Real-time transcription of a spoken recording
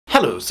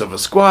Hello, Sofa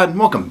Squad, and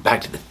welcome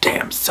back to the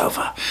damn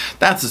sofa.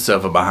 That's the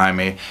sofa behind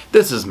me.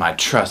 This is my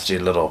trusty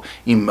little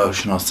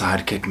emotional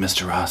sidekick,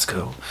 Mr.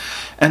 Roscoe.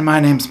 And my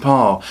name's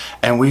Paul,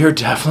 and we are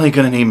definitely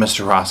going to need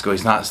Mr. Roscoe.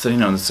 He's not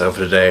sitting on the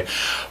sofa today,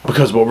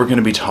 because what we're going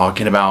to be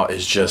talking about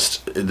is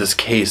just, this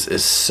case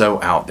is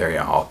so out there,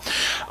 y'all.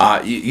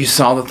 You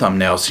saw the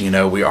thumbnail, so you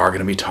know we are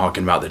going to be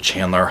talking about the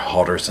Chandler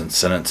Halderson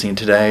sentencing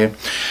today.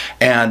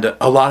 And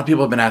a lot of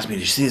people have been asking me,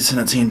 did you see the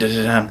sentencing?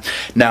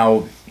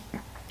 Now,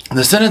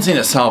 the sentencing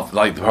itself,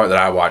 like the part that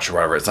I watch or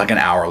whatever, it's like an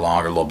hour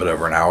long or a little bit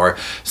over an hour.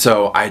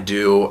 So I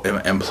do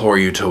implore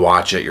you to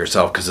watch it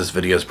yourself, because this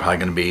video is probably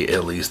going to be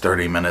at least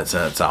 30 minutes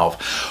in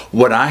itself.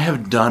 What I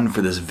have done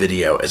for this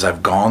video is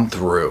I've gone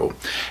through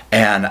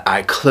and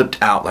I clipped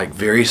out like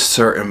very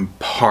certain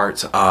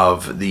parts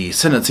of the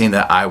sentencing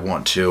that I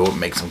want to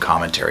make some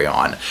commentary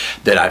on,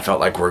 that I felt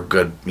like were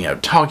good, you know,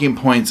 talking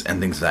points and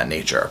things of that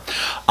nature.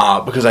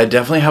 Because I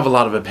definitely have a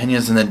lot of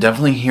opinions, and then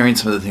definitely hearing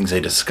some of the things they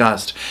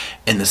discussed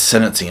in the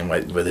sentencing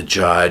with the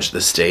judge,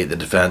 the state, the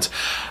defense,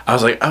 I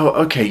was like, oh,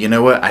 okay, you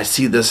know what, I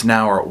see this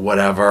now, or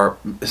whatever,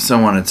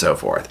 so on and so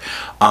forth.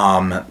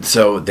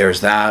 So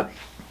there's that.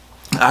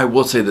 I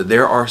will say that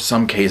there are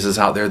some cases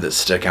out there that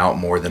stick out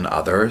more than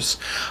others,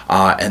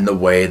 and the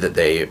way that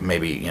they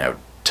maybe, you know,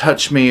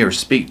 touch me or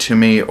speak to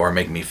me or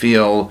make me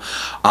feel,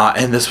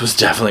 and this was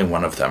definitely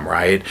one of them,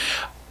 right?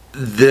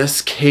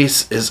 This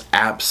case is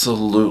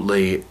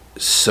absolutely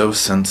so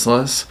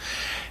senseless.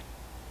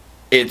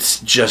 It's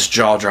just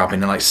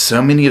jaw-dropping, and like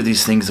so many of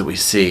these things that we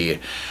see,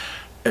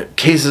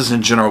 cases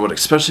in general, but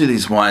especially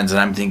these ones,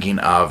 and I'm thinking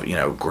of, you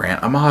know,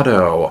 Grant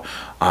Amato,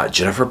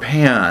 Jennifer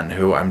Pan,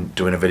 who I'm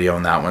doing a video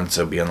on that one,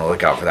 so be on the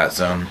lookout for that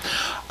soon.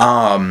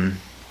 I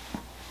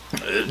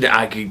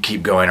could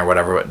keep going or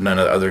whatever, but none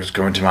of the others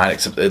going to mind,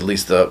 except at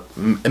least the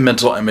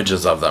mental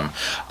images of them.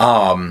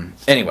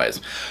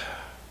 Anyways,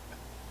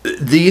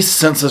 these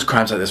senseless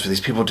crimes like this, where these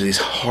people do these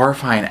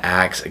horrifying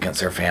acts against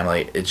their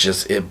family,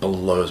 it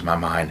blows my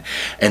mind.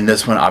 And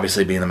this one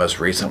obviously being the most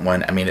recent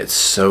one, I mean, it's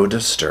so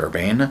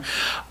disturbing. And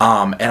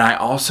I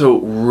also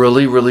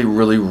really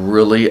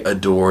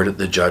adored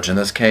the judge in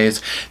this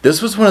case.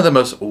 This was one of the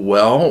most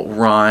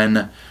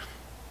well-run,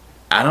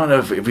 I don't know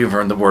if you've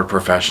earned the word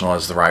professional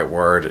is the right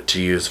word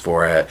to use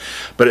for it,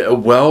 but a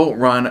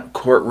well-run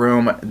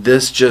courtroom.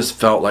 This just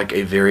felt like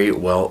a very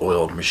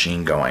well-oiled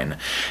machine going.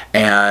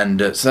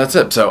 And so that's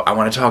it. So I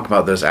want to talk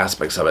about those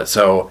aspects of it.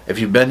 So if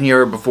you've been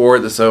here before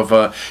at the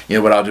sofa, you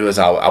know what I'll do is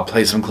I'll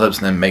play some clips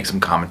and then make some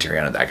commentary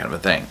on it, that kind of a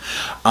thing.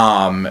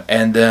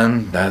 And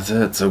then that's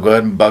it. So go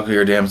ahead and buckle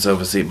your damn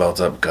sofa seatbelts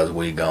up, because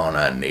we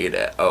gonna need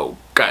it.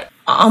 Okay.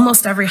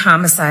 Almost every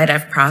homicide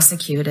I've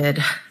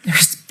prosecuted,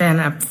 there's been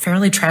a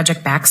fairly tragic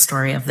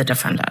backstory of the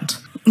defendant.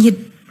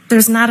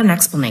 There's not an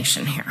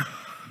explanation here.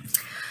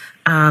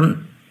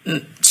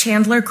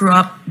 Chandler grew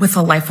up with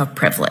a life of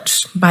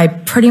privilege by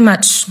pretty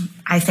much,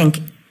 I think,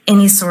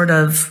 any sort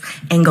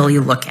of angle you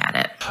look at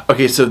it.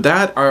 Okay, so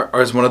that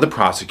is one of the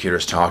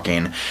prosecutors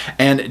talking,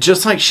 and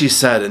just like she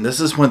said, and this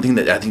is one thing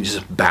that I think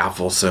just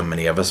baffles so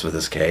many of us with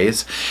this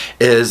case,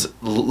 is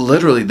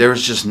literally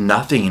there's just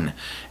nothing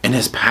in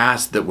his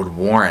past that would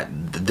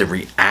warrant the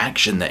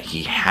reaction that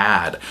he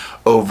had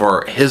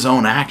over his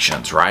own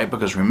actions, right?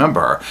 Because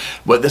remember,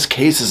 what this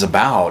case is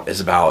about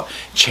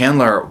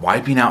Chandler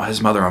wiping out his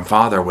mother and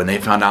father when they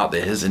found out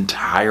that his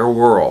entire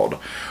world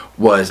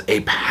was a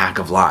pack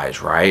of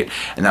lies, right?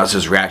 And that was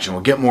his reaction.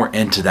 We'll get more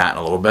into that in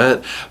a little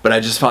bit, but I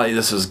just felt like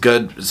this was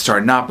good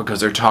starting out, because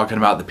they're talking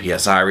about the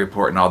PSI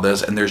report and all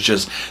this, and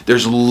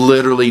there's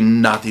literally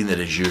nothing that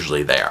is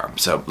usually there.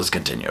 So let's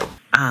continue.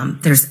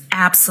 There's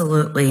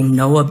absolutely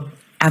no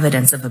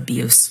evidence of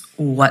abuse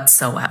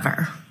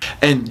whatsoever.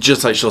 And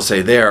just like she'll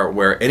say there,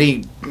 where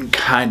any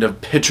kind of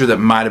picture that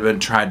might have been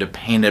tried to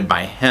painted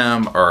by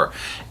him or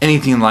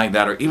anything like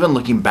that, or even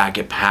looking back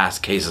at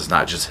past cases,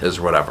 not just his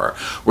or whatever,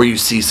 where you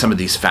see some of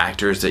these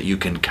factors that you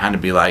can kind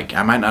of be like,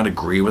 I might not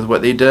agree with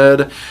what they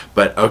did,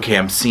 but okay,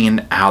 I'm seeing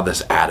how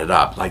this added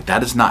up. Like,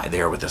 that is not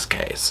there with this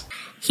case.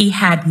 He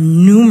had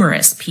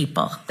numerous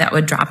people that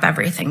would drop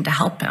everything to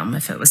help him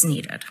if it was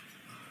needed.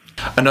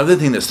 Another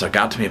thing that stuck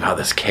out to me about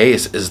this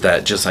case is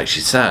that, just like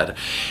she said,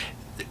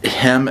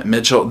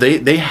 Mitchell,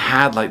 they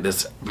had like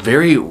this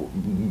very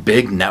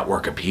big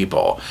network of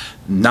people,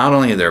 not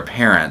only their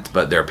parents,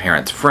 but their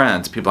parents'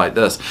 friends, people like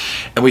this.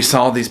 And we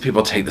saw these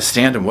people take the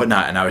stand and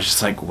whatnot, and I was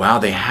just like, wow,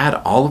 they had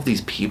all of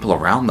these people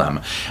around them.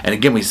 And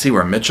again, we see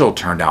where Mitchell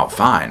turned out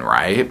fine,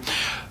 right?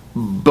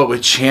 But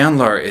with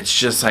Chandler, it's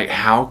just like,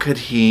 how could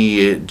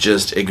he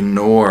just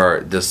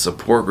ignore this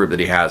support group that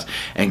he has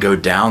and go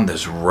down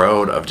this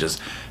road of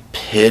just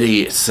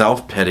pity,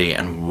 self-pity,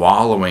 and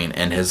wallowing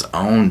in his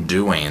own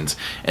doings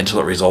until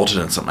it resulted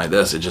in something like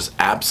this? It just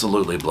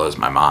absolutely blows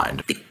my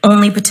mind. The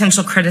only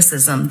potential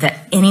criticism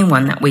that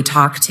anyone that we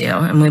talked to,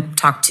 and we've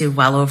talked to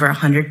well over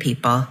 100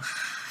 people,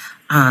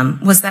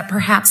 was that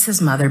perhaps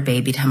his mother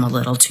babied him a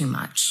little too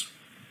much,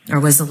 or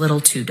was a little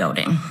too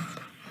doting.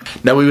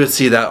 Now, we would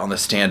see that on the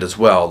stand as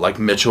well. Like,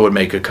 Mitchell would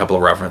make a couple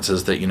of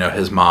references that, you know,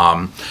 his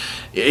mom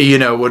you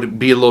know, would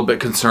be a little bit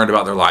concerned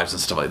about their lives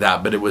and stuff like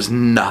that. But it was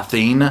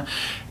nothing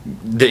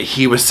that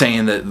he was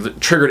saying that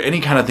triggered any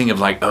kind of thing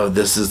of like, oh,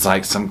 this is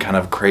like some kind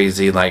of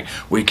crazy, like,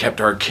 we kept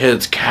our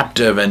kids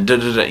captive and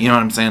da-da-da, you know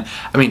what I'm saying?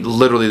 I mean,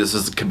 literally,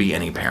 could be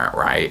any parent,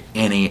 right?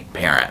 Any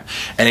parent.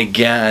 And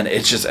again,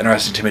 it's just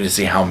interesting to me to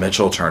see how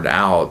Mitchell turned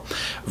out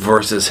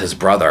versus his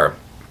brother.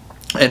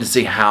 And to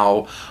see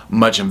how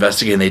much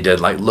investigating they did,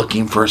 like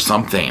looking for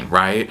something,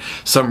 right?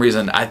 Some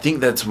reason. I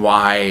think that's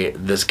why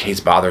this case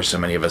bothers so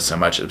many of us so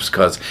much. It's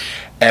because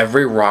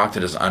every rock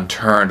that is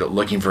unturned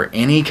looking for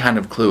any kind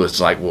of clue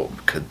is like, well,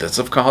 could this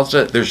have caused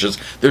it?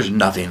 There's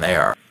nothing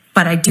there.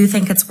 But I do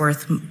think it's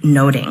worth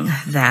noting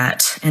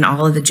that in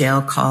all of the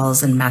jail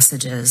calls and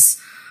messages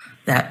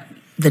that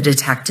the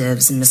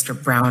detectives and Mr.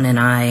 Brown and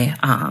I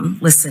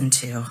listened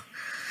to,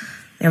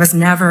 there was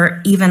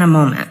never even a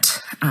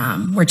moment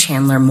where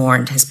Chandler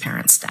mourned his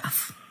parents'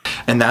 death.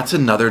 And that's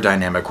another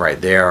dynamic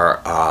right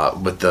there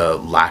with the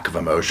lack of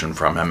emotion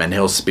from him. And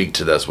he'll speak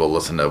to this. We'll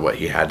listen to what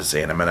he had to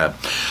say in a minute.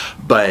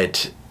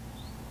 But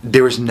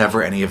there was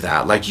never any of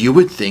that. Like, you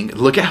would think,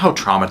 look at how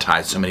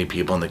traumatized so many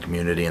people in the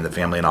community and the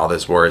family and all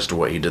this were as to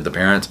what he did to the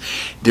parents.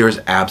 There's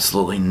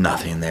absolutely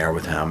nothing there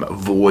with him,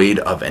 void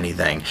of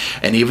anything.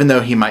 And even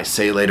though he might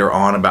say later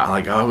on about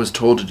like, oh, I was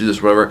told to do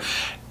this, whatever,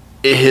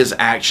 his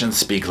actions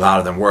speak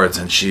louder than words,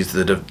 and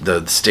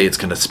the state's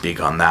going to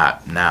speak on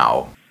that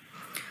now.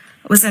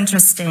 It was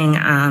interesting.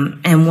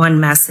 In one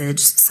message,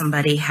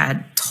 somebody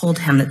had told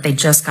him that they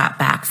just got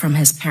back from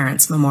his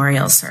parents'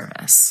 memorial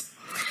service,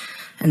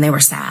 and they were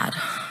sad.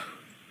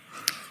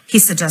 He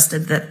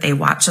suggested that they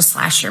watch a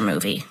slasher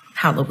movie,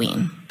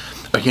 Halloween.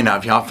 Okay, now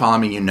if y'all follow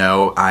me, you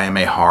know I am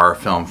a horror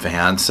film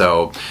fan,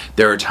 so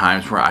there are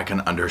times where I can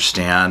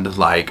understand,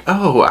 like,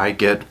 oh, I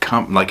get,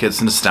 like,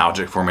 it's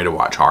nostalgic for me to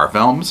watch horror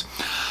films.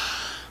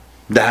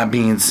 That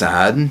being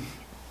said,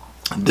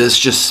 this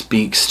just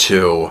speaks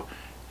to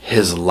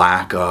his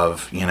lack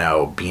of, you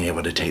know, being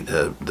able to take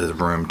the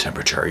room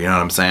temperature, you know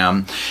what I'm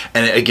saying?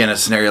 And again, a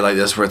scenario like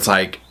this where it's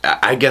like,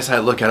 I guess I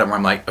look at it where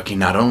I'm like, okay,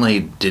 not only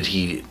did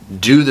he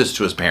do this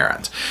to his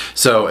parents,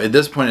 so at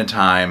this point in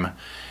time,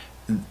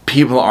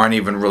 people aren't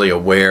even really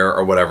aware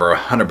or whatever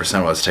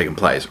 100% what's taking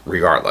place,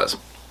 regardless.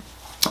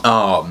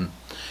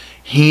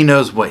 He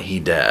knows what he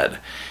did.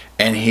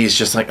 And he's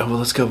just like, oh, well,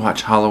 let's go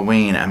watch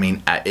Halloween. I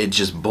mean, it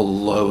just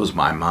blows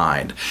my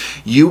mind.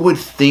 You would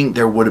think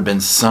there would have been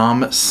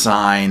some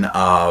sign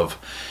of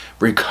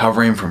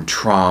recovering from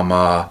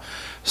trauma,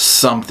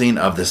 something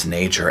of this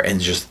nature, and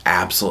just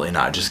absolutely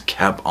not. Just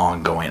kept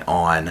on going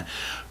on,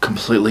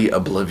 completely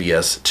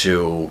oblivious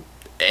to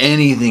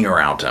anything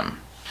around him.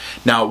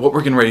 Now, what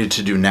we're getting ready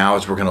to do now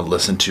is we're going to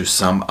listen to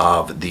some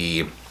of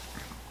the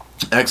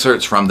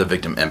excerpts from the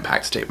victim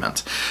impact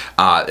statements.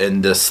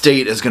 And the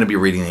state is going to be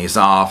reading these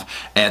off.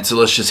 And so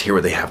let's just hear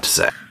what they have to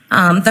say.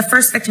 The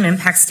first victim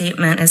impact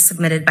statement is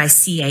submitted by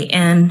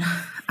CAN,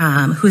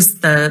 who's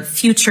the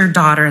future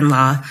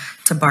daughter-in-law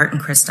to Bart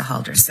and Krista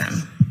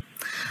Halderson.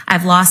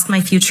 I've lost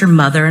my future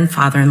mother and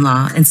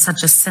father-in-law in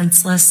such a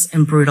senseless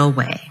and brutal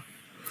way.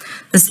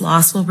 This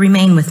loss will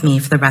remain with me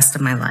for the rest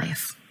of my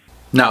life.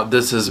 Now,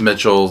 this is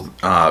Mitchell's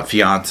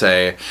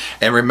fiance,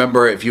 and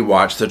remember, if you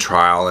watch the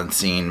trial and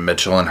seen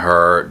Mitchell and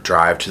her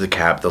drive to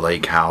the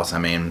lake house, I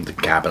mean, the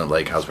cabin at the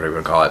lake house, whatever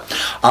you want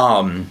to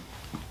call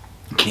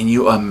it, can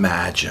you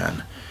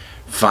imagine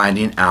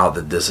finding out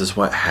that this is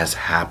what has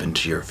happened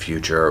to your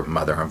future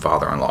mother and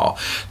father-in-law?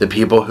 The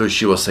people who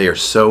she will say are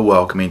so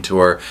welcoming to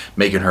her,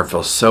 making her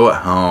feel so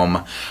at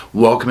home,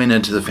 welcoming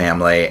into the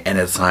family, and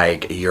it's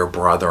like, your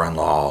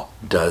brother-in-law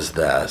does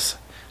this.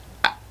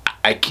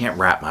 I can't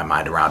wrap my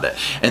mind around it.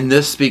 And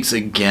this speaks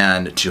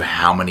again to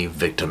how many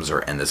victims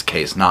are in this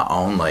case. Not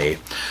only,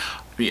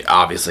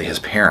 obviously, his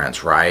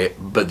parents, right?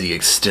 But the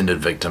extended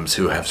victims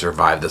who have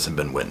survived this and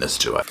been witness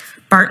to it.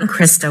 Bart and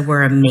Krista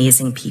were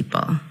amazing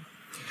people.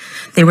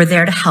 They were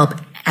there to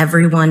help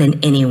everyone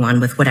and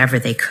anyone with whatever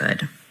they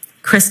could.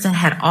 Krista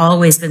had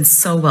always been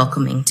so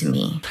welcoming to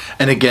me.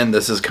 And again,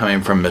 this is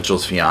coming from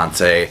Mitchell's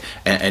fiance.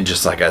 And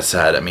just like I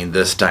said, I mean,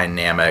 this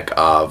dynamic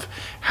of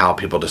how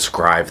people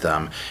describe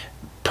them,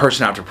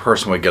 person after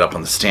person would get up on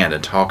the stand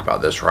and talk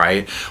about this,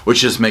 right? Which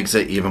just makes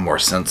it even more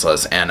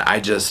senseless. And I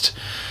just,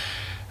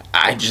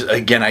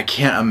 again, I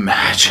can't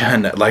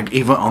imagine, like,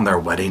 even on their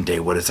wedding day,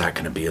 what is that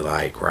going to be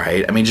like,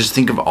 right? I mean, just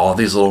think of all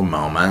these little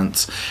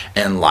moments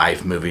in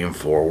life moving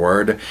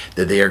forward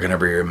that they are going to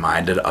be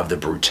reminded of the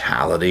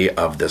brutality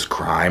of this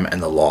crime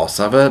and the loss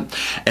of it.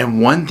 And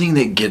one thing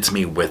that gets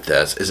me with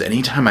this is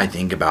anytime I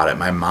think about it,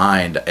 my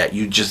mind,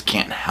 you just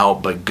can't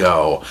help but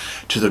go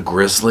to the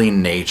grisly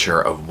nature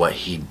of what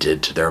he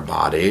did to their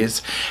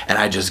bodies. And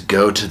I just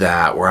go to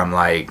that where I'm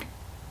like,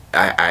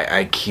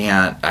 I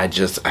cannot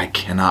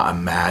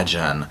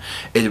imagine.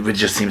 It would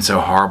just seem so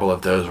horrible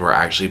if those were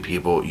actually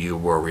people you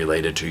were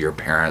related to, your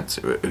parents,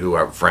 who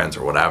are friends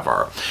or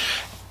whatever.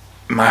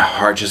 My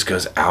heart just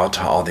goes out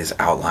to all these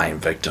outlying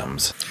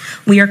victims.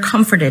 We are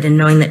comforted in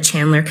knowing that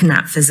Chandler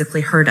cannot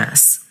physically hurt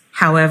us.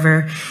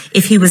 However,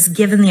 if he was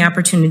given the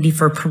opportunity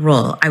for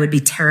parole, I would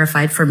be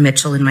terrified for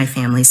Mitchell and my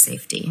family's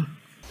safety.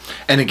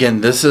 And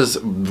again, this is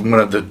one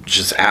of the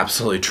just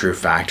absolutely true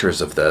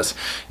factors of this,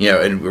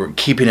 and we're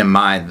keeping in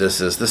mind,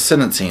 this is the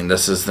sentencing,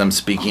 this is them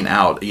speaking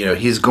out,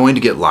 he's going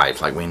to get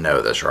life, like we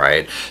know this,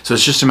 right? So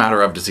it's just a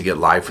matter of, does he get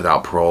life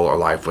without parole or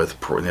life with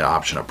the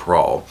option of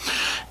parole?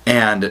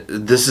 And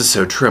this is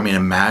so true. I mean,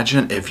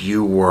 imagine if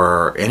you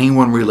were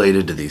anyone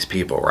related to these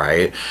people,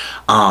 right?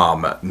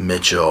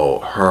 Mitchell,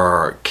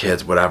 her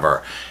kids,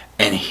 whatever,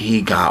 and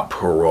he got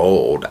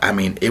paroled. I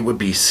mean, it would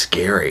be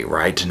scary,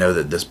 right, to know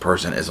that this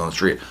person is on the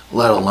street,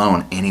 let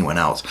alone anyone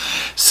else.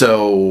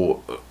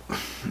 So,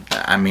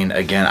 I mean,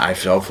 again, I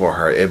feel for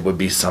her. It would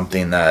be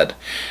something that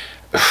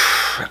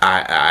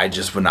I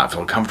just would not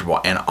feel comfortable.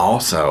 And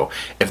also,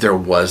 if there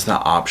was the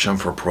option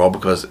for parole,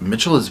 because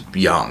Mitchell is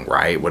young,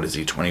 right? What is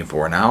he,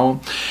 24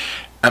 now?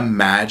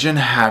 Imagine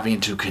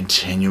having to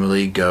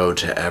continually go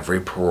to every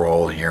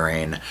parole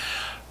hearing,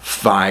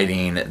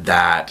 fighting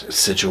that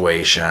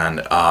situation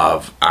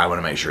of, I want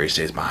to make sure he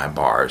stays behind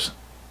bars,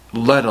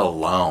 let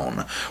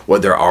alone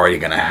what they're already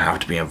going to have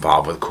to be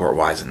involved with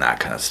court-wise and that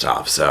kind of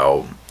stuff.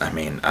 So, I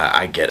mean,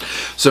 I get it.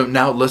 So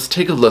now let's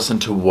take a listen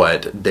to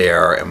what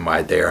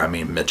I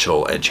mean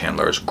Mitchell and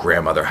Chandler's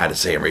grandmother had to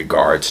say in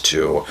regards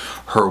to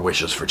her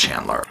wishes for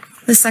Chandler.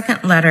 The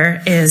second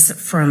letter is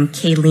from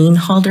Kayleen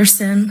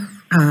Halderson,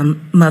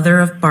 mother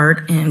of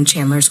Bart and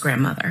Chandler's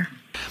grandmother.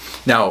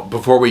 Now,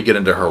 before we get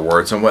into her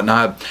words and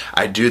whatnot,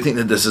 I do think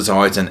that this is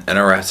always an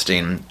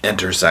interesting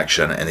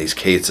intersection in these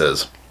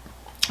cases,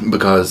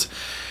 because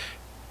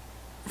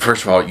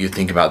first of all, you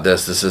think about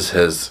this is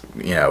his,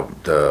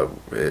 the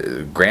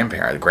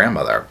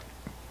grandmother.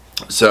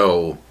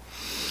 So,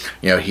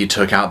 he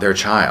took out their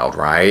child,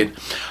 right?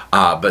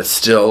 But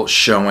still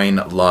showing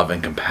love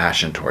and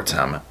compassion towards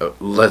him.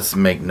 Let's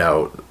make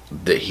note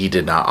that he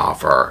did not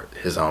offer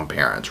his own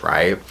parents,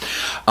 right?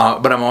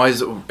 But I'm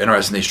always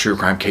interested in these true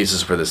crime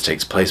cases where this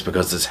takes place,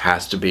 because this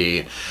has to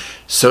be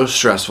so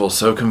stressful,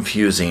 so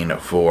confusing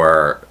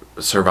for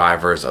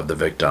survivors of the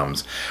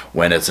victims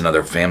when it's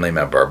another family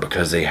member,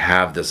 because they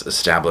have this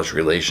established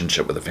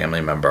relationship with a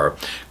family member.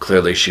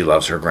 Clearly she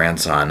loves her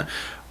grandson.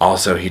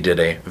 Also, he did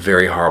a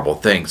very horrible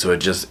thing. So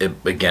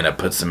it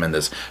puts them in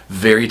this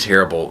very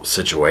terrible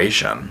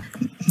situation.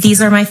 These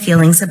are my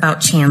feelings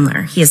about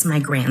Chandler. He is my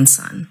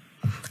grandson.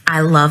 I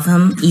love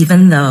him,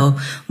 even though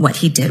what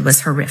he did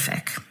was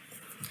horrific.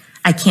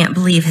 I can't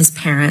believe his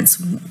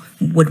parents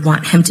would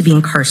want him to be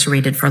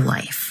incarcerated for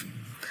life.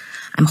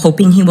 I'm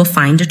hoping he will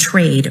find a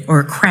trade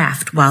or a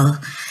craft while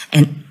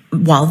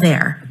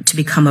there to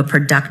become a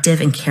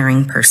productive and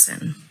caring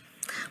person.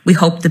 We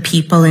hope the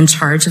people in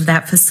charge of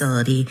that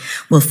facility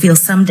will feel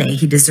someday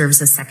he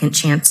deserves a second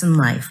chance in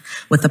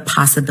life with the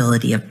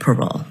possibility of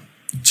parole.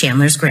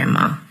 Chandler's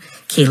grandma,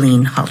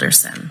 Kayleen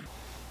Halderson.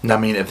 I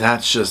mean, if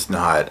that's just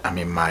not, I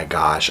mean, my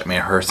gosh. I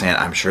mean, her saying,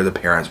 I'm sure the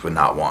parents would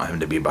not want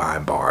him to be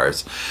behind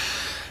bars.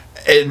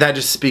 That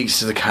just speaks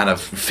to the kind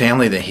of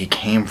family that he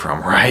came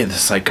from, right?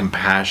 This like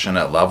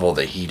compassionate level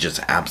that he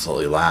just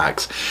absolutely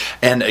lacks.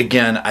 And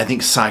again, I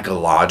think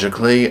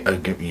psychologically,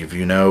 if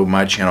you know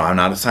my channel, I'm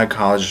not a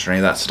psychologist or any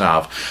of that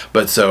stuff.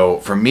 But so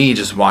for me,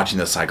 just watching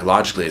this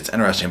psychologically, it's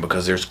interesting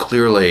because there's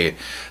clearly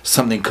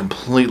something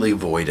completely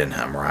void in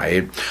him,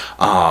 right?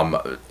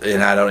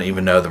 And I don't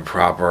even know the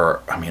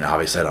proper, I mean,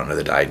 obviously I don't know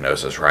the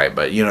diagnosis, right?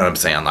 But you know what I'm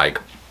saying?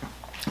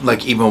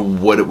 Like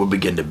even what it would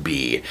begin to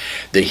be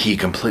that he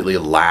completely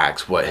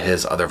lacks what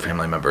his other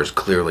family members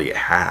clearly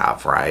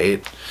have,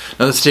 right?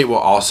 Now the state will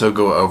also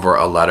go over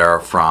a letter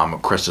from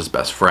Krista's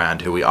best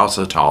friend, who we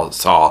also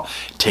saw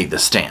take the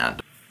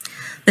stand.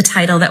 The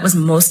title that was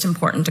most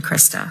important to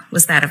Krista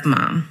was that of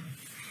mom.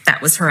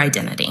 That was her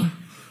identity.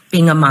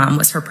 Being a mom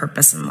was her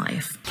purpose in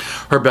life.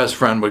 Her best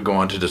friend would go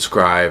on to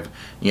describe,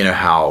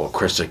 how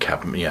Krista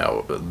kept,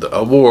 the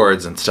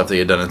awards and stuff they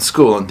had done in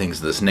school and things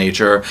of this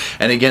nature.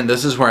 And again,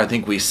 this is where I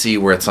think we see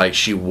where it's like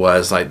she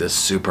was like this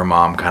super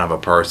mom kind of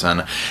a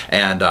person.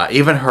 And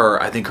even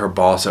I think her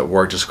boss at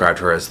work described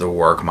her as the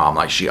work mom.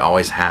 Like she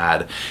always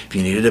had, if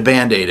you needed a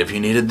Band-Aid, if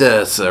you needed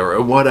this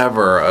or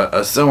whatever,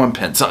 a sewing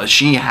pin,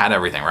 she had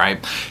everything,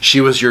 right?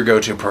 She was your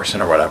go-to person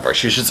or whatever.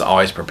 She was just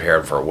always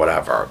prepared for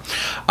whatever.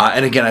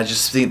 And again, I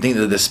just think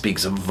that this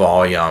speaks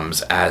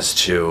volumes as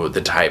to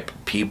the type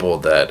of people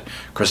that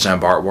Krista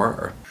and Bart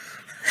were.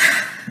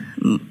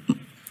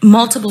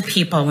 Multiple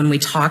people, when we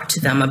talked to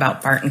them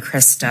about Bart and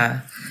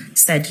Krista,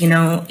 said,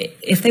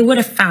 if they would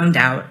have found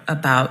out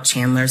about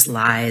Chandler's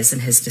lies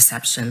and his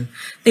deception,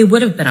 they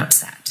would have been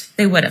upset.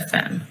 They would have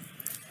been.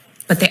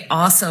 But they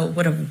also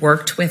would have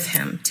worked with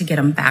him to get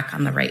him back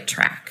on the right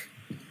track.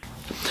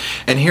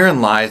 And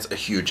herein lies a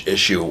huge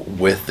issue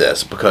with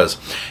this, because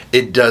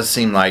it does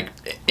seem like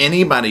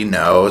anybody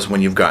knows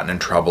when you've gotten in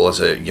trouble as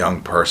a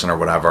young person or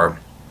whatever,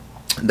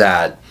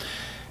 that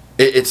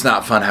it's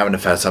not fun having to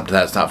fess up to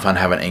that. It's not fun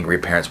having angry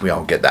parents. We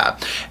all get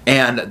that.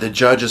 And the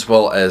judge, as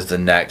well as the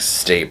next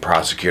state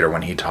prosecutor,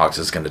 when he talks,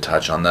 is going to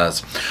touch on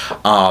this.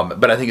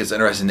 But I think it's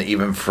interesting that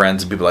even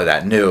friends and people like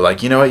that knew,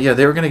 like, you know what, yeah,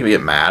 they were going to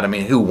get mad. I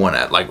mean, who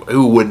wouldn't? Like,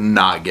 who would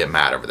not get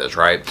mad over this,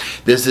 right?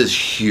 This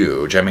is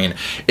huge. I mean,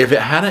 if it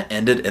hadn't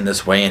ended in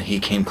this way and he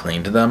came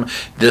clean to them,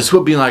 this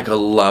would be like a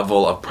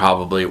level of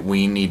probably,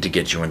 we need to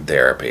get you in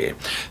therapy.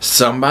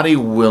 Somebody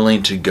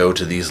willing to go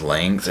to these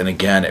lengths. And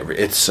again,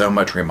 it so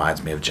much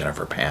reminds me of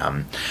Jennifer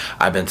Pam.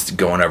 I've been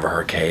going over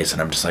her case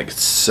and I'm just like,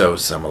 it's so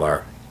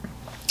similar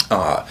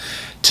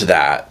to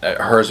that.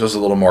 Hers was a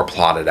little more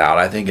plotted out,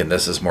 I think, and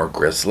this is more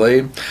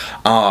grisly,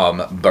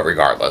 but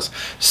regardless.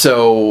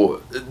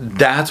 So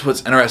that's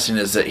what's interesting,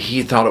 is that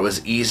he thought it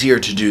was easier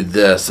to do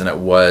this than it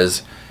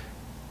was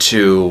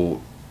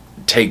to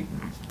take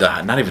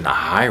the, not even the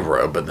high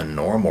road, but the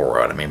normal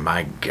road. I mean,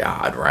 my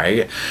God,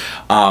 right?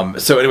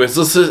 So anyways,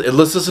 let's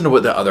listen to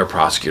what the other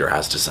prosecutor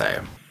has to say.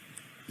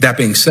 That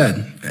being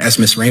said, as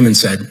Ms. Raymond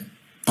said,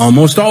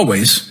 almost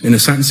always in a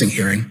sentencing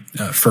hearing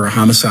for a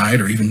homicide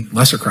or even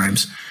lesser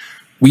crimes,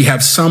 we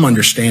have some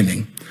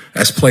understanding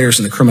as players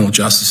in the criminal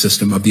justice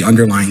system of the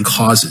underlying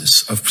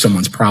causes of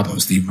someone's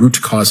problems, the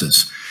root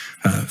causes.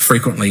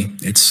 Frequently,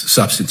 it's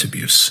substance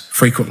abuse.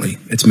 Frequently,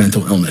 it's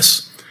mental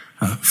illness.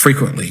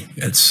 Frequently,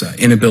 it's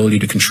inability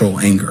to control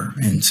anger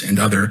and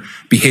other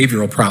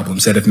behavioral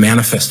problems that have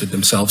manifested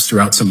themselves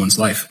throughout someone's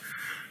life.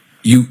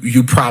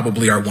 You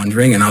probably are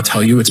wondering, and I'll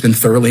tell you, it's been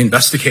thoroughly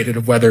investigated,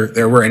 of whether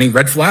there were any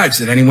red flags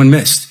that anyone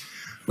missed.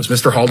 Was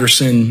Mr.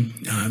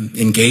 Halderson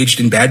engaged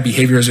in bad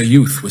behavior as a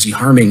youth? Was he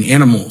harming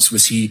animals?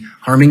 Was he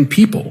harming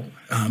people?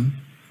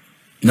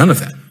 None of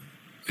that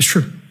is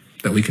true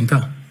that we can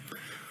tell.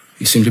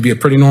 He seemed to be a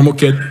pretty normal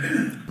kid.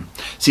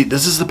 See,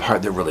 this is the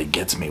part that really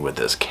gets me with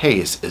this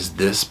case, is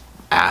this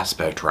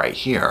aspect right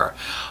here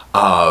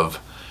of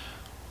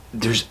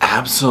there's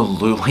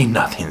absolutely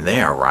nothing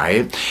there,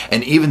 right?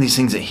 And even these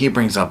things that he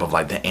brings up of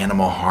like the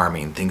animal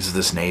harming, things of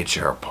this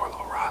nature. Poor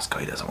little Roscoe,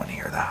 he doesn't want to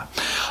hear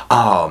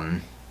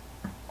that.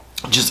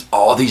 Just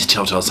all these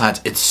telltale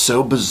signs. It's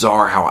so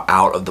bizarre how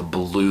out of the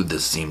blue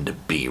this seemed to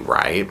be,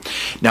 right?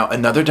 Now,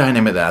 another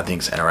dynamic that I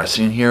think is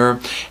interesting here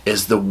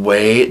is the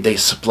way they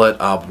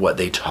split up what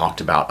they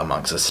talked about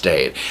amongst the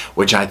state,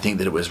 which I think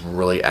that it was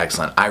really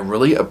excellent. I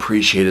really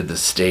appreciated the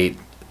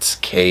state's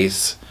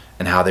case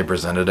and how they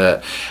presented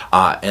it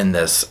in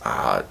this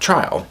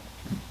trial.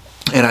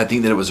 And I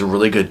think that it was a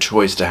really good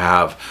choice to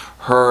have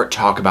her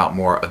talk about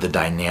more of the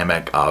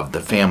dynamic of the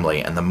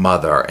family and the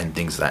mother and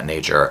things of that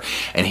nature.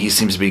 And he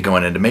seems to be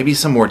going into maybe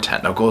some more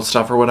technical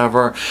stuff or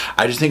whatever.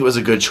 I just think it was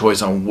a good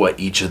choice on what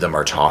each of them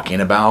are talking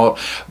about,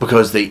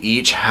 because they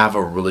each have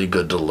a really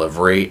good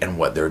delivery in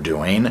what they're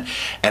doing.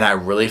 And I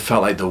really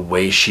felt like the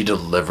way she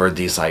delivered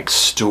these, like,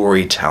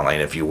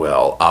 storytelling, if you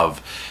will,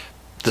 of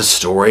the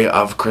story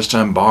of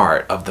Krista and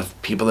Bart, of the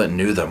people that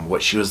knew them,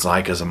 what she was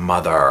like as a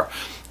mother,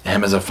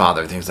 him as a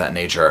father, things of that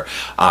nature.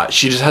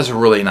 She just has a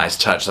really nice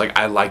touch. Like,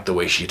 I like the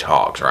way she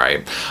talks, right?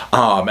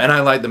 And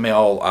I like the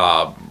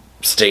male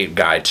state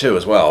guy too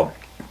as well.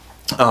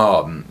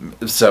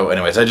 So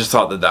anyways, I just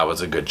thought that that was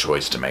a good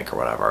choice to make or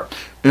whatever.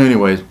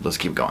 Anyways, let's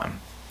keep going.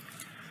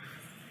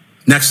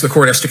 Next, the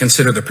court has to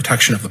consider the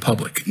protection of the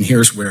public. And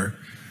here's where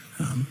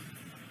I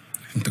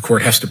think the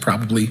court has to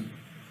probably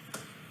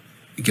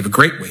give a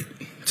great weight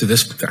to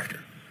this factor.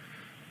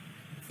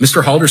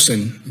 Mr.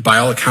 Halderson, by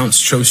all accounts,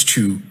 chose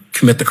to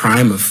commit the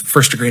crime of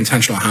first-degree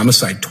intentional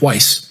homicide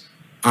twice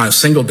on a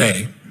single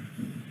day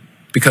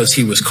because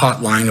he was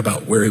caught lying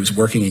about where he was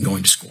working and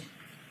going to school,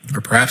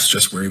 or perhaps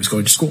just where he was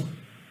going to school.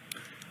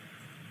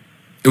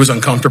 It was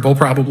uncomfortable,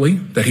 probably,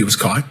 that he was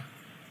caught.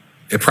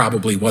 It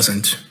probably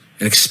wasn't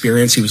an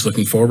experience he was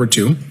looking forward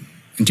to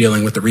in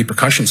dealing with the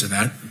repercussions of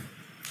that.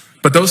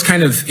 But those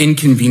kind of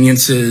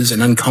inconveniences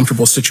and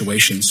uncomfortable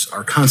situations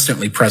are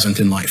constantly present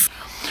in life.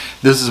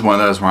 This is one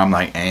of those where I'm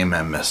like,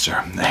 amen,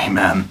 mister,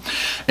 amen.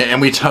 And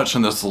we touched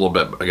on this a little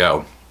bit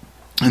ago.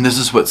 And this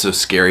is what's so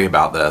scary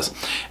about this,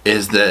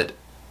 is that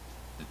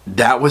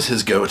that was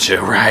his go-to,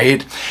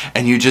 right?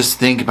 And you just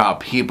think about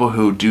people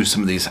who do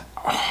some of these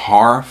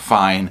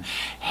horrifying,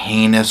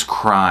 heinous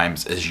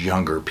crimes as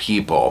younger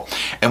people.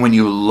 And when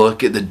you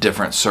look at the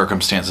different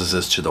circumstances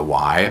as to the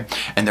why,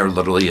 and there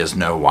literally is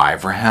no why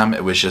for him,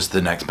 it was just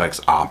the next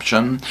best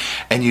option.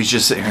 And you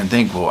just sit here and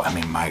think, well, I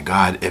mean, my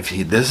God, if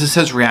this is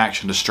his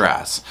reaction to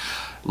stress,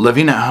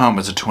 living at home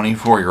as a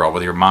 24-year-old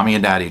with your mommy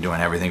and daddy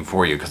doing everything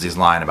for you because he's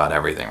lying about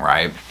everything,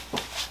 right?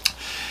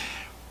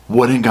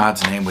 What in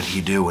God's name would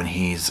he do when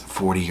he's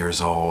 40 years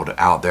old,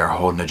 out there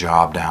holding a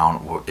job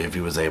down, if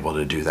he was able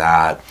to do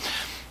that?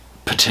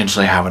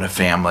 Potentially having a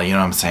family, you know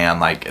what I'm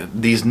saying? Like,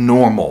 these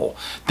normal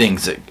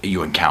things that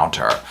you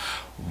encounter.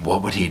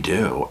 What would he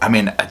do? I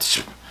mean,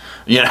 it's,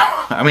 you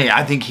know, I mean,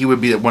 I think he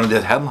would be one of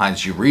the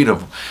headlines you read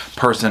of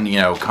person,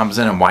 you know, comes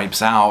in and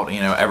wipes out,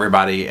 you know,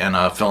 everybody in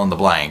a fill in the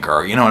blank,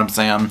 or, you know what I'm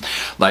saying?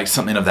 Like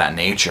something of that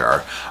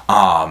nature.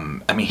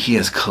 I mean, he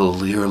is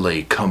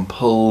clearly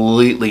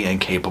completely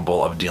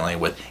incapable of dealing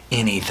with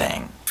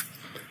anything.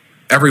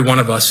 Every one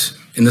of us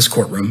in this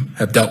courtroom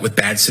have dealt with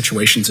bad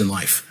situations in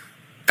life.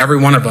 Every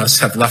one of us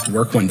have left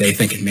work one day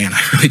thinking, man,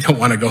 I really don't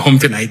want to go home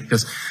tonight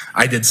because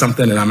I did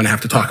something and I'm going to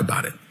have to talk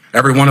about it.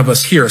 Every one of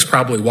us here has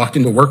probably walked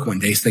into work one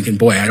day thinking,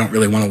 boy, I don't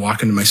really want to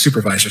walk into my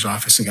supervisor's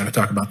office and got to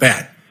talk about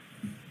that.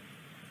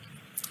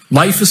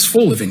 Life is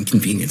full of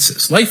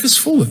inconveniences. Life is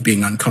full of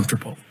being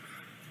uncomfortable.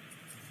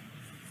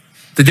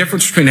 The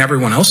difference between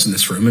everyone else in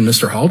this room and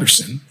Mr.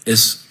 Halderson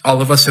is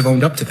all of us have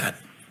owned up to that.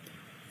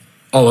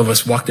 All of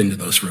us walked into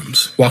those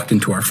rooms, walked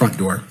into our front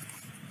door.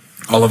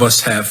 All of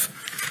us have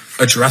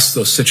addressed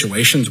those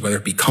situations, whether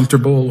it be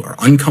comfortable or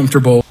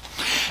uncomfortable.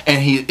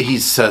 And he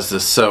says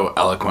this so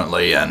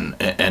eloquently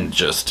and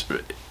just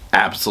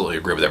absolutely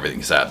agree with everything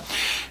he said.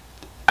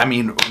 I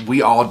mean,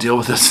 we all deal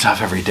with this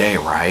stuff every day,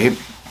 right?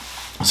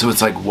 So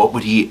it's like, what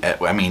would he,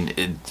 I mean,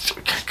 I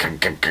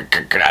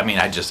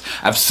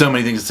have so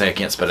many things to say, I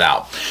can't spit it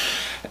out.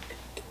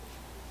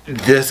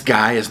 This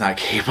guy is not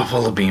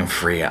capable of being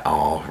free at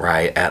all,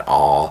 right? At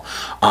all.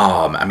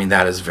 I mean,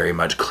 that is very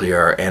much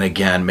clear. And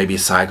again, maybe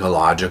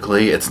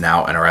psychologically, it's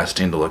now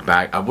interesting to look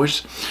back. I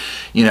wish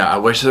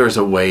there was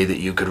a way that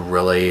you could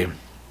really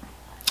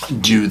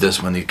do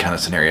this when these kind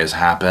of scenarios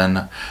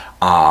happen.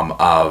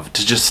 To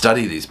just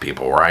study these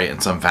people, right, in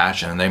some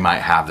fashion. And they might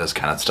have this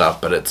kind of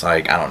stuff, but it's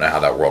like, I don't know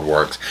how that world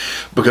works.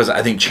 Because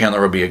I think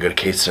Chandler would be a good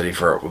case study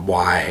for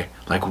why,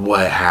 like,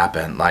 what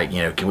happened. Like,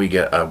 can we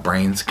get a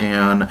brain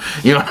scan?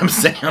 You know what I'm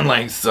saying?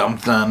 Like,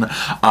 something,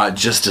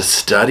 just to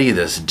study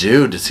this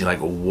dude, to see, like,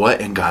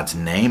 what in God's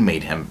name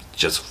made him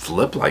just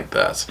flip like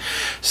this.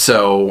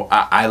 So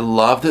I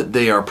love that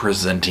they are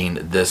presenting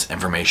this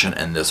information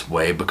in this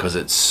way, because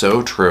it's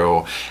so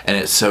true and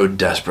it so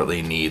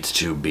desperately needs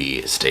to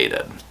be stated.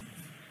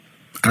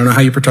 I don't know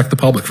how you protect the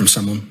public from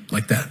someone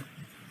like that.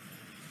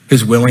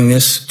 His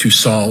willingness to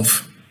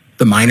solve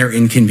the minor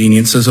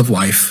inconveniences of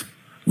life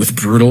with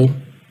brutal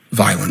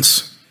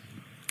violence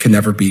can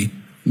never be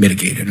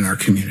mitigated in our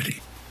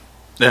community.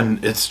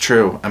 And it's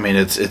true. I mean,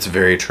 it's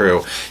very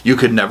true. You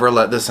could never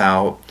let this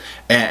out.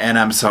 And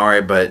I'm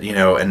sorry, but,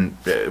 and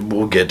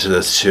we'll get to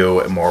this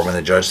too more when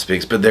the judge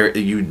speaks, but there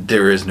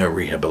is no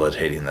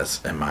rehabilitating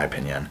this, in my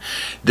opinion.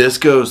 This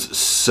goes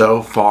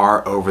so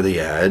far over the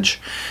edge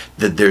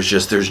that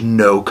there's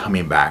no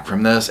coming back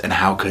from this. And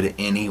how could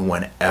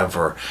anyone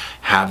ever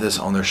have this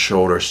on their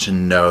shoulders to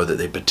know that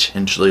they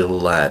potentially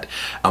let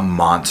a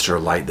monster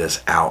like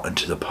this out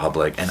into the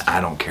public? And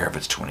I don't care if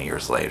it's 20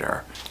 years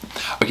later.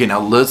 Okay, now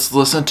let's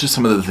listen to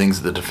some of the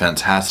things the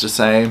defense has to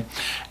say.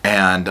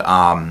 And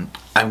I'm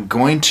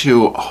going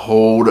to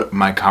hold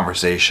my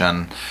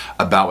conversation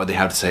about what they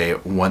have to say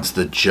once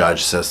the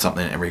judge says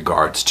something in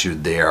regards to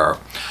their,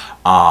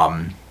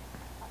 not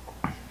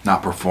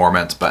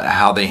performance, but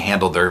how they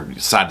handled their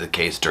side of the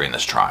case during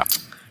this trial.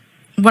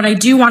 What I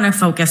do want to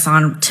focus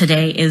on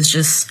today is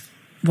just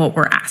what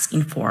we're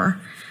asking for,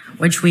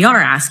 which we are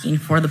asking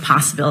for the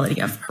possibility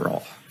of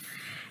parole.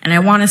 And I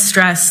want to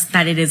stress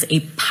that it is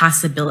a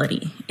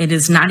possibility. It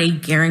is not a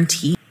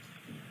guarantee.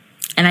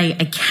 And I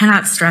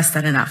cannot stress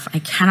that enough. I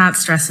cannot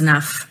stress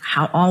enough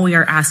how all we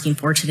are asking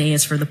for today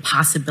is for the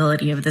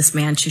possibility of this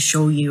man to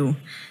show you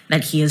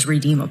that he is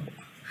redeemable.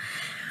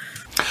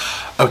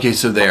 Okay,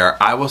 so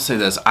I will say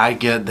this. I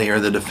get they are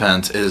the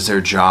defense. It is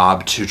their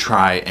job to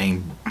try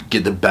and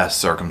get the best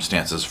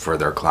circumstances for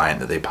their client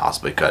that they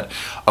possibly could.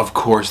 Of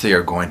course, they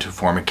are going to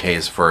form a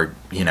case for,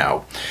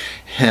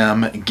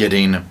 him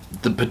getting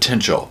the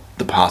potential,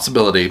 the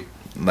possibility,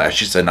 as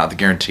she said, not the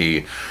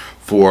guarantee,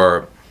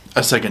 for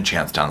a second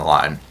chance down the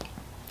line.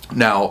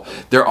 Now,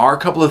 there are a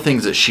couple of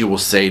things that she will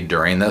say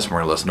during this. We're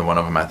going to listen to one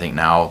of them, I think,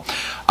 now,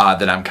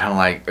 that I'm kind of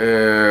like,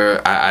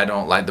 I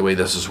don't like the way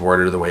this is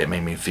worded or the way it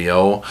made me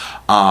feel.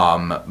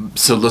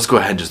 So let's go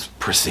ahead and just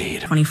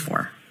proceed.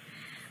 24.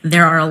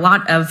 There are a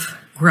lot of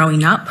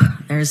growing up.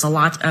 There's a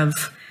lot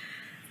of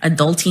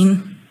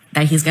adulting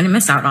that he's going to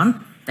miss out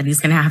on, that he's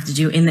going to have to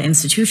do in the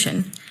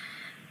institution,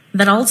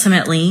 that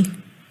ultimately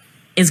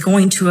is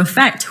going to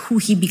affect who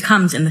he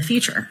becomes in the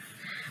future.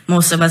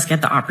 Most of us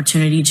get the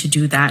opportunity to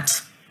do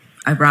that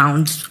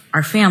around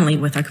our family,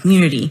 with our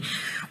community,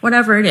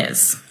 whatever it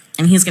is.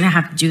 And he's going to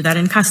have to do that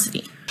in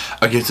custody.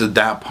 Okay, so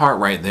that part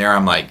right there,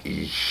 I'm like,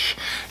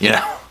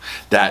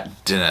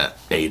 that didn't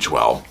age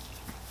well.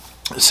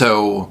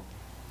 So,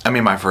 I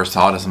mean, my first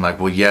thought is, I'm like,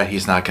 well, yeah,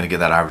 he's not going to get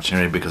that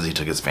opportunity because he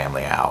took his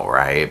family out,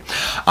 right?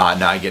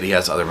 Now I get he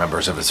has other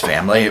members of his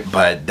family,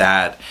 but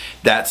that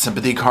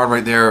sympathy card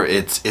right there,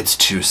 it's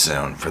too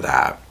soon for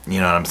that. You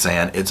know what I'm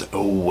saying? It's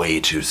way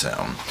too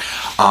soon.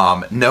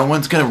 No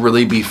one's going to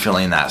really be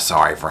feeling that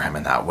sorry for him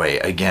in that way.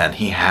 Again,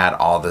 he had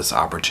all this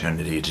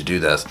opportunity to do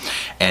this,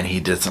 and he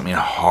did something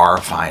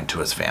horrifying to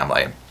his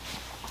family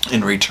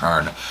in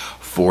return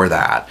for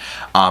that.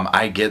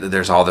 I get that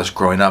there's all this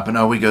growing up and,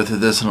 oh, we go through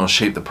this and it'll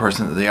shape the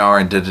person that they are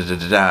and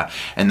da-da-da-da-da.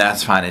 And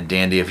that's fine and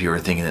dandy if you were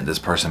thinking that this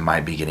person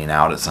might be getting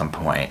out at some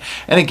point.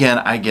 And again,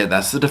 I get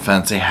that's the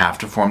defense. They have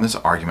to form this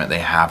argument. They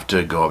have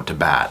to go up to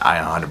bat. I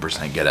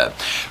 100% get it.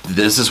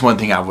 This is one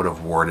thing I would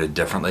have worded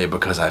differently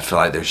because I feel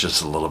like there's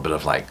just a little bit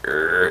of like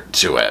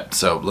to it.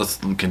 So let's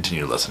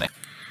continue listening.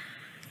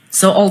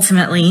 So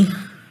ultimately,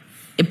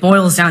 it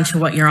boils down to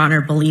what Your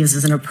Honor believes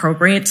is an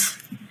appropriate,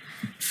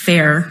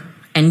 fair,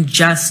 and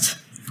just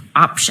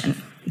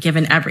option,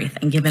 given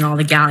everything, given all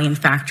the galleon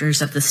factors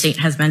that the state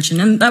has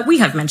mentioned and that we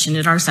have mentioned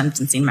in our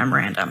sentencing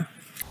memorandum.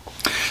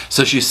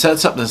 So she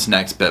sets up this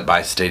next bit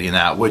by stating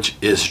that, which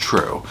is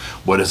true.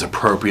 What is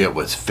appropriate,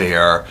 what's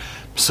fair,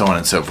 so on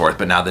and so forth.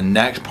 But now the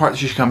next part that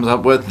she comes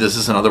up with, this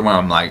is another one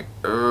I'm like,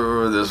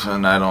 this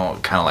one, I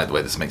don't kind of like the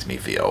way this makes me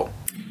feel.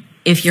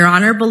 If Your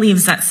Honor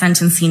believes that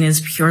sentencing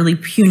is purely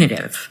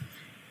punitive,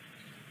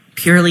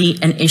 purely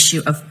an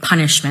issue of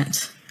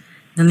punishment,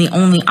 then the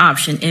only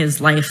option is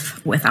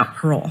life without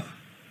parole.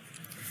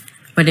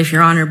 But if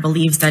Your Honor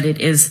believes that it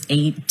is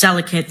a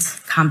delicate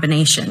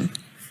combination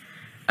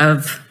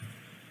of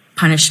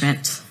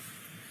punishment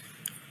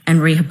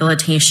and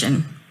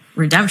rehabilitation,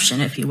 redemption,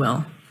 if you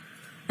will,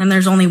 then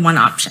there's only one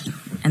option,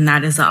 and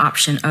that is the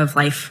option of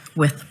life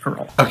with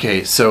parole.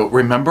 Okay, so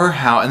remember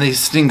how, and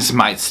these things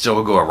might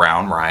still go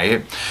around,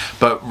 right?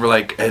 But we're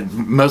like,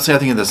 mostly I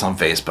think of this on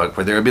Facebook,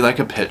 where there would be like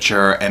a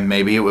picture, and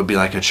maybe it would be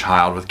like a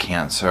child with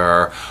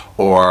cancer,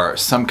 or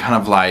some kind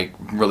of like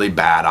really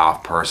bad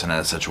off person in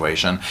a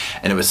situation,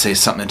 and it would say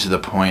something to the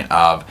point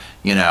of,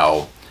 you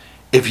know,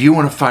 if you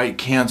want to fight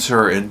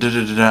cancer and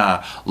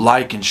da-da-da-da,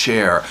 like and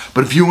share.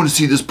 But if you want to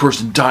see this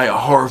person die a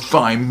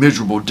horrifying,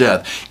 miserable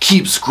death,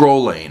 keep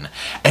scrolling.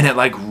 And it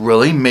like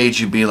really made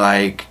you be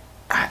like,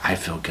 I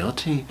feel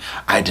guilty.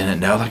 I didn't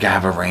know, like I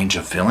have a range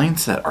of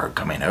feelings that are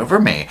coming over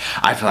me.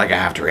 I feel like I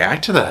have to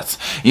react to this.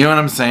 You know what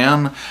I'm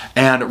saying?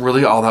 And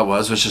really all that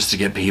was just to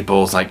get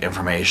people's like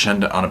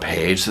information on a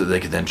page so that they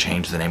could then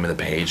change the name of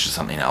the page to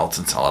something else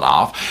and sell it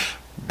off.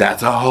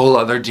 That's a whole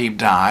other deep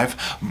dive.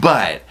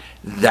 But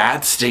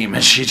that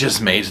statement she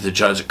just made to the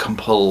judge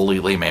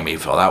completely made me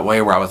feel that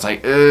way, where I was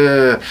like,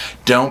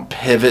 don't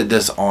pivot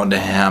this onto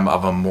him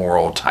of a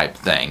moral type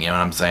thing. You know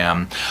what I'm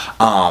saying?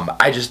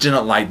 I just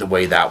didn't like the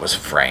way that was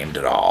framed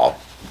at all.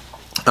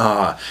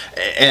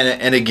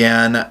 And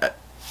again,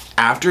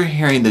 after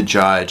hearing the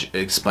judge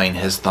explain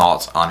his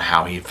thoughts on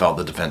how he felt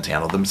the defense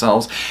handled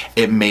themselves,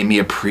 it made me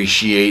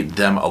appreciate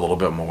them a little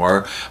bit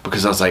more,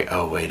 because I was like,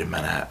 oh, wait a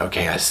minute.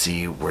 Okay, I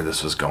see where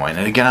this was going.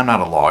 And again, I'm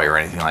not a lawyer or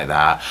anything like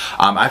that.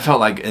 I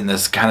felt like in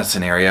this kind of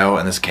scenario,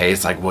 in this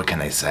case, like, what can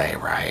they say,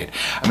 right?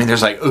 I mean,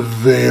 there's like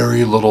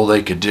very little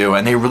they could do,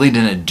 and they really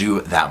didn't do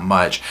that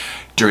much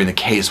during the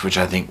case, which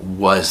I think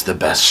was the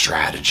best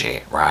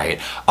strategy, right?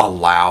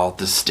 Allow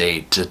the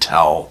state to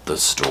tell the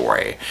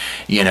story,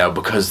 you know,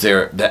 because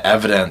the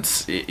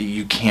evidence,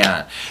 you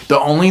can't, the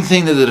only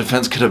thing that the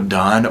defense could have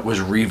done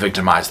was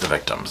re-victimize the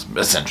victims,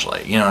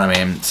 essentially, you know what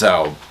I mean?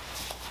 So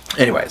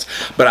anyways,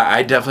 but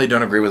I definitely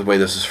don't agree with the way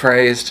this is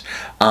phrased.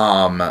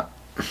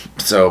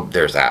 So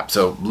there's that.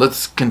 So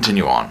let's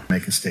continue on.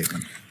 Make a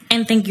statement.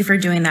 And thank you for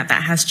doing that.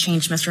 That has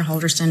changed. Mr.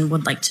 Halderson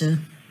would like to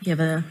give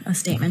a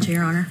statement to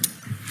Your Honor.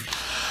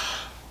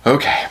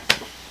 Okay,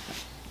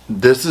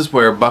 this is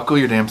where, buckle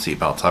your damn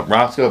seatbelts up.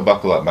 Roscoe,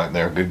 buckle up back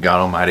there. Good God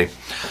Almighty.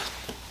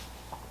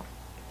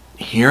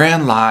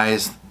 Herein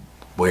lies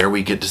where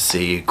we get to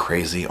see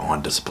crazy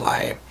on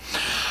display.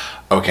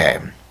 Okay,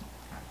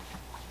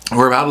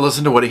 we're about to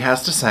listen to what he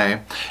has to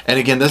say. And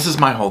again, this is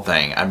my whole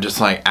thing. I'm just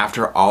like,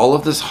 after all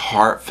of this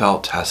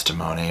heartfelt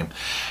testimony,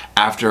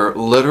 after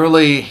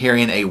literally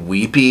hearing a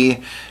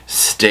weepy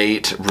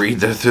state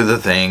read through the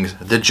things,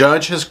 the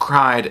judge has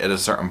cried at a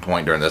certain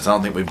point during this. I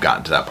don't think we've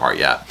gotten to that part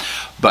yet.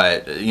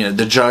 But, you know,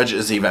 the judge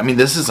is even, I mean,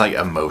 this is like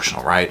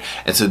emotional, right?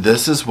 And so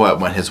this is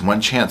when his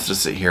one chance to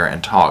sit here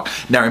and talk.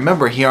 Now,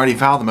 remember, he already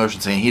filed the motion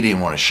saying he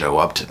didn't want to show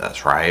up to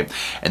this, right?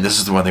 And this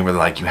is the one thing where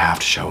they're like, you have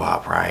to show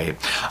up, right?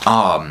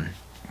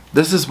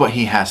 This is what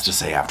he has to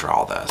say after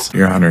all this.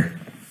 Your Honor,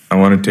 I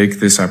want to take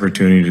this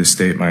opportunity to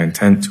state my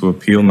intent to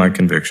appeal my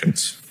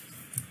convictions.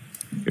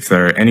 If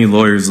there are any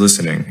lawyers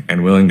listening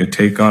and willing to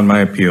take on my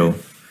appeal,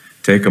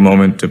 take a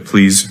moment to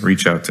please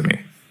reach out to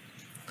me.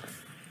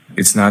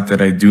 It's not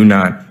that I do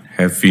not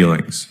have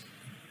feelings.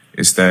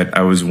 It's that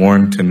I was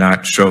warned to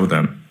not show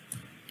them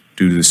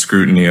due to the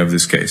scrutiny of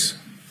this case.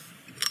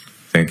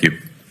 Thank you.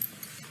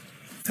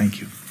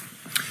 Thank you.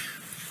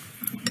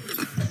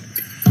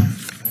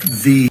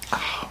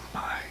 Oh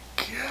my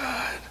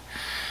God.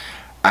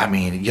 I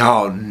mean,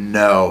 y'all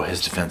know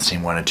his defense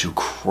team wanted to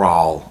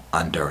crawl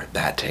under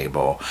that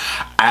table.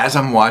 As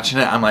I'm watching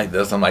it, I'm like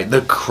this. I'm like,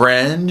 the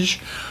cringe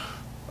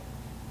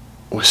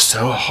was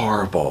so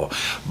horrible.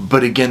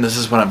 But again, this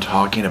is what I'm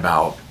talking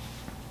about.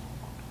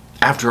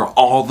 After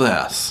all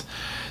this,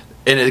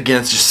 and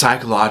again, it's just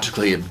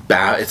psychologically,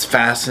 it's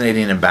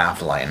fascinating and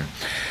baffling.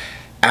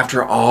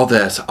 After all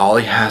this, all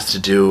he has to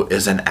do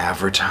is an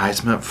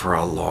advertisement for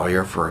a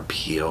lawyer for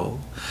appeal.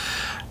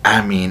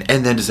 I mean,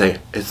 and then to say,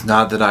 it's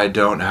not that I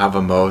don't have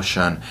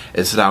emotion,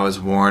 it's that I was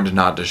warned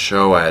not to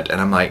show it. And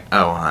I'm like,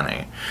 oh,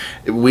 honey,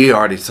 we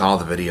already saw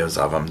the videos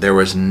of him. There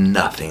was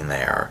nothing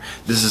there.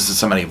 This is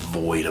somebody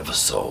void of a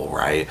soul,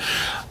 right?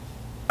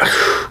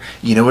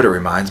 You know what it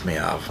reminds me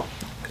of?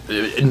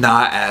 I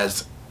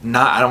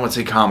don't want to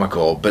say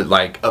comical, but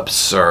like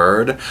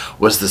absurd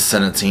was the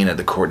sentencing at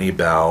the Courtney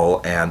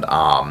Bell and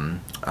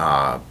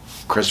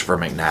Christopher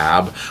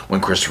McNabb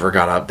when Christopher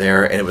got up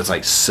there, and it was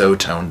like so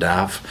tone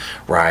deaf,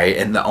 right?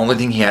 And the only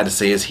thing he had to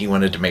say is he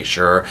wanted to make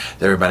sure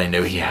that everybody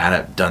knew he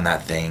hadn't done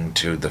that thing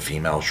to the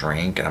female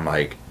shrink. And I'm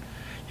like,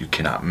 you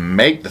cannot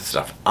make this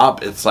stuff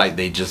up. It's like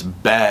they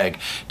just beg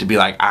to be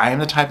like, I am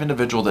the type of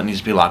individual that needs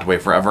to be locked away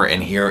forever,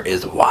 and here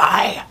is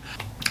why.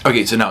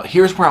 Okay, so now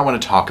here's where I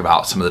want to talk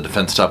about some of the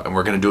defense stuff, and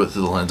we're going to do it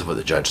through the lens of what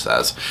the judge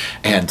says.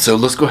 And so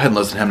let's go ahead and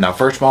listen to him. Now,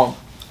 first of all,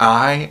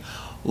 I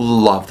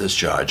love this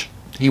judge.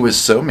 He was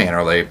so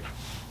mannerly,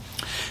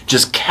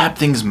 just kept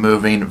things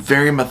moving,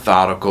 very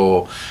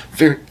methodical,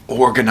 very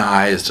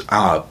organized,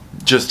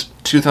 just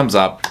 2 thumbs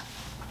up.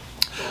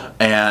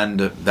 And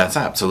that's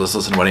that. So let's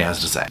listen to what he has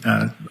to say.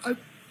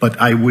 But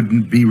I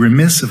wouldn't be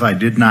remiss if I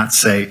did not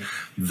say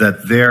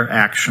that their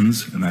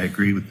actions, and I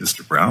agree with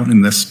Mr. Brown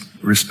in this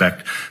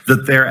respect,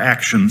 that their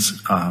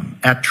actions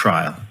at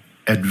trial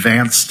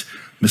advanced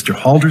Mr.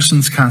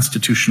 Halderson's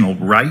constitutional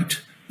right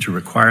to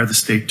require the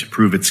state to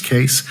prove its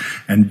case,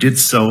 and did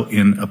so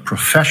in a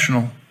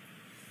professional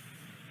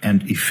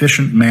and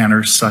efficient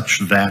manner such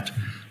that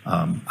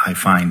I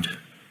find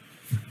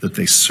that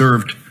they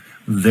served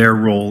their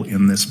role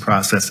in this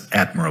process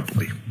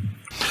admirably.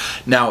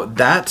 Now,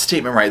 that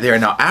statement right there,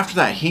 now after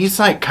that, he's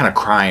like kind of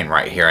crying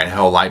right here, and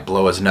he'll like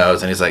blow his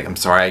nose, and he's like, I'm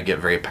sorry, I get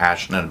very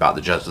passionate about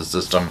the justice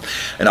system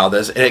and all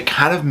this. And it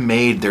kind of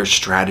made their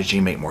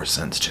strategy make more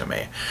sense to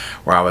me,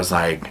 where I was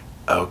like,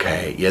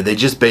 okay, yeah, they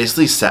just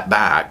basically sat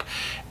back.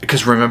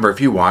 Because remember,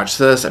 if you watch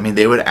this, I mean,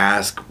 they would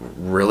ask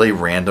really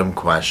random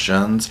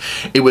questions.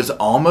 It was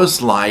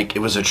almost like it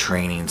was a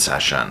training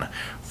session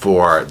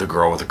for the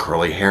girl with the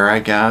curly hair, I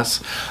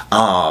guess.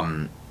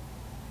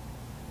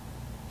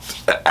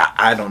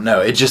 I don't know.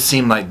 It just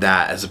seemed like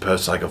that as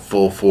opposed to like a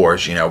full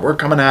force, you know, we're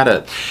coming at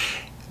it.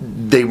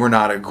 They were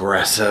not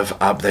aggressive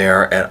up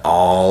there at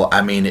all.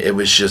 I mean, it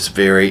was just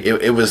very,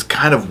 it was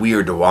kind of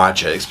weird to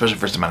watch it, especially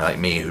for somebody like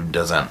me who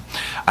I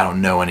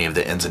don't know any of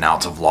the ins and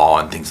outs of law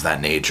and things of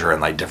that nature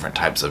and like different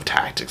types of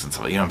tactics and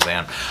stuff, you know what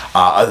I'm saying?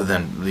 Other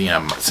than, you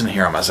know, sitting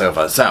here on my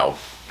sofa. So,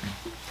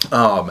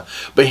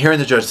 but hearing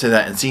the judge say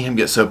that and see him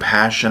get so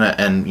passionate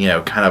and, you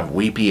know, kind of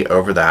weepy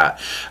over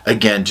that,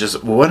 again,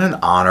 just what an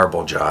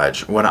honorable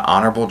judge. What an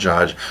honorable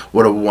judge.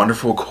 What a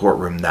wonderful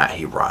courtroom that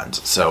he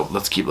runs. So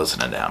let's keep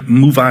listening to him.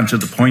 Move on to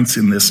the points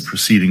in this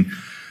proceeding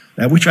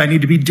at which I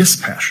need to be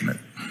dispassionate.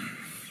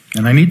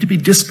 And I need to be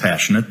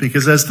dispassionate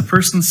because as the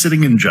person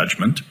sitting in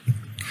judgment,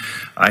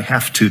 I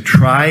have to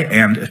try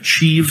and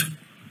achieve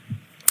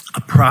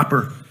a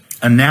proper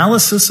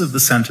analysis of the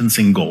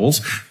sentencing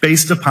goals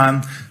based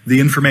upon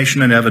the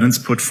information and evidence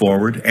put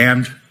forward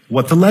and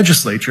what the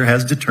legislature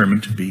has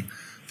determined to be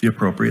the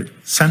appropriate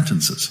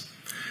sentences.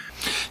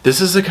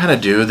 This is the kind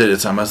of dude that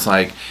it's almost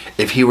like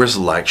if he was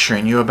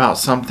lecturing you about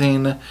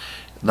something,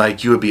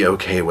 like you would be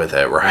okay with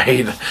it,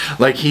 right?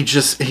 Like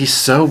he's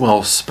so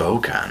well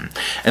spoken.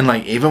 And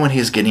like even when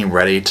he's getting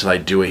ready to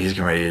like do what he's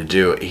getting ready to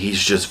do,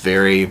 he's just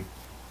very,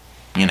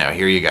 you know,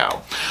 here you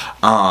go.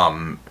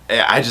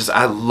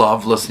 I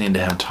love listening to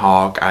him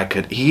talk.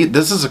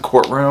 This is a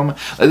courtroom.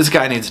 Like, this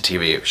guy needs a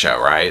TV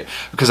show, right?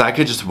 Because I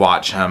could just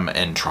watch him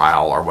in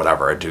trial or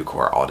whatever at due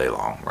court all day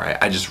long, right?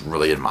 I just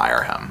really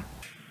admire him.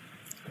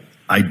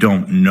 I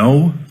don't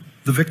know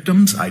the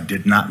victims. I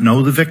did not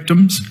know the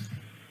victims.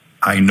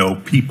 I know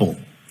people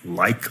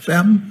like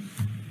them,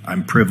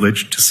 I'm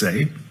privileged to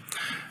say.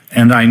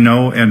 And I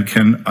know and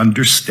can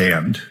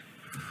understand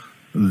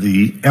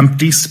the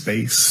empty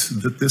space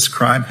that this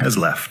crime has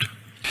left.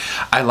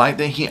 I like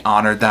that he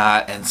honored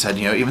that and said,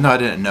 you know, even though I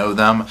didn't know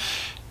them,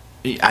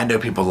 I know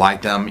people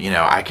like them, you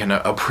know, I can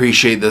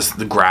appreciate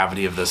the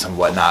gravity of this and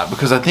whatnot,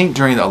 because I think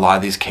during a lot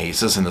of these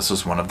cases, and this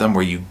was one of them,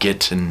 where you get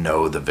to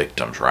know the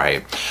victims,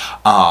 right?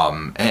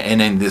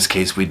 And in this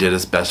case, we did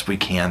as best we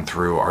can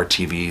through our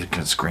TV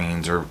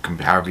screens or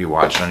however you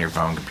watch it on your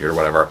phone, computer,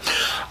 whatever.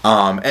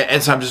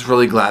 And so I'm just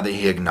really glad that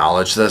he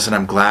acknowledged this, and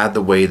I'm glad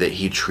the way that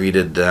he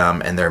treated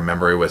them and their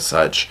memory with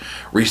such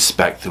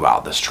respect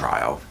throughout this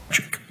trial.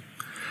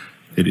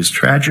 It is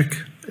tragic.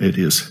 It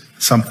is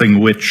something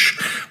which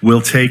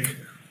will take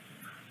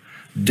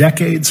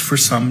decades for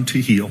some to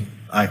heal.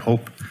 I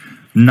hope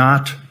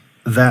not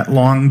that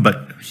long,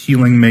 but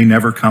healing may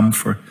never come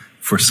for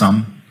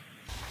some.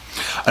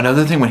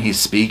 Another thing when he's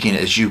speaking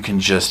is you can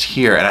just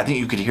hear, and I think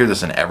you could hear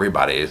this in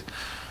everybody's,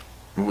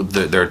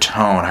 their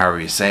tone,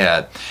 however you say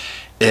it,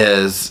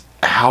 is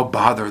how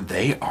bothered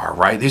they are,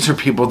 right? These are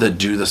people that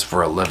do this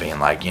for a living.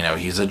 Like, you know,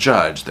 he's a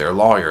judge, they're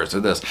lawyers,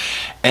 they're this.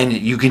 And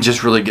you can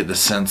just really get the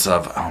sense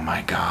of, oh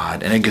my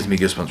God, and it gives me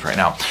goosebumps right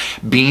now.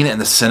 Being in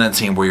the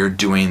sentencing where you're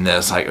doing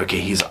this, like, okay,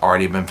 he's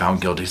already been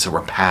found guilty, so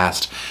we're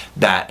past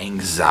that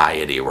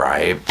anxiety,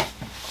 right?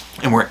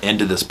 And we're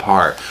into this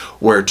part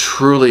where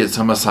truly it's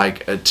almost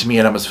like, to me,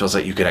 it almost feels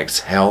like you can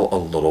exhale a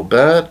little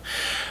bit,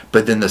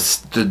 but then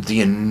the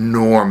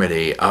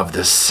enormity of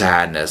the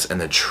sadness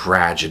and the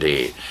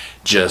tragedy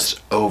just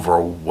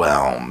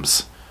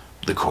overwhelms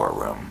the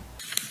courtroom.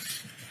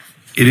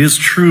 It is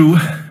true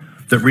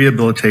that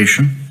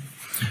rehabilitation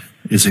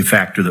is a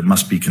factor that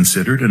must be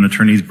considered, and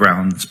Attorney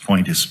Brown's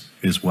point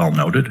is well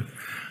noted.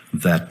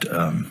 that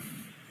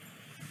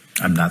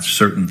I'm not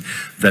certain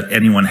that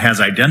anyone has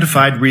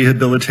identified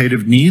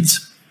rehabilitative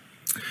needs,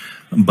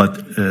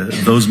 but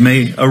those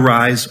may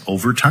arise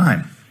over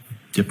time,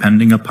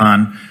 depending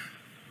upon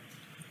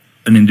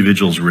an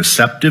individual's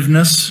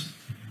receptiveness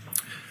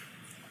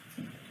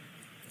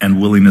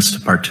and willingness to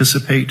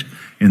participate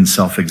in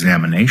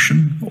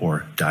self-examination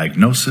or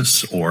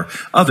diagnosis or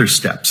other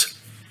steps.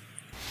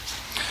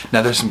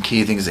 Now, there's some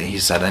key things that he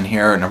said in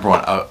here. Number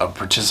one, a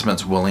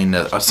participant's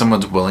willingness,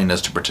 someone's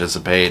willingness to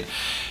participate,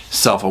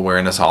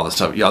 self-awareness, all this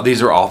stuff. Y'all,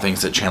 these are all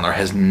things that Chandler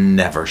has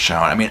never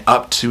shown. I mean,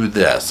 up to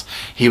this,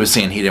 he was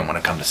saying he didn't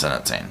want to come to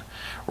sentencing,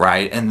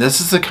 right? And this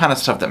is the kind of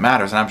stuff that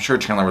matters. And I'm sure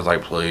Chandler was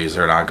like, please,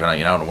 they're not going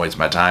to, don't waste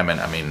my time. And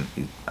I mean,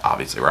 he's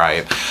obviously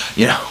right,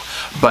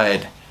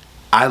 but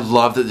I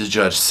love that the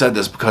judge said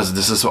this, because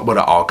this is what it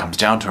all comes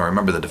down to.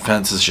 Remember, the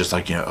defense is just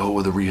like,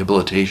 oh, the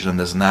rehabilitation and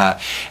this and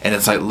that. And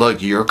it's like, look,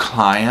 your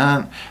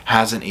client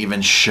hasn't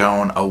even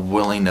shown a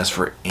willingness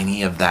for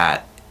any of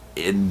that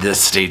in this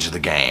stage of the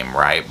game,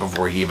 right?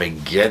 Before he even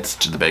gets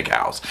to the big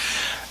house.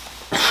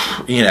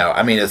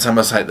 I mean, it's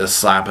almost like this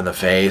slap in the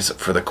face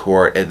for the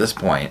court at this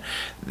point.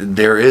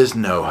 There is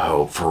no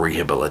hope for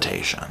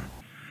rehabilitation.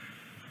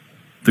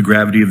 The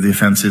gravity of the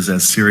offense is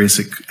as serious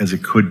as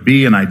it could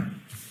be, and I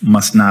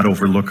must not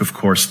overlook, of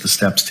course, the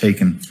steps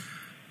taken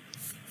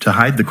to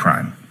hide the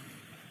crime.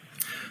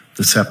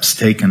 The steps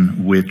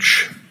taken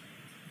which,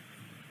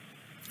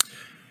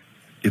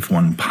 if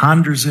one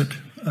ponders it,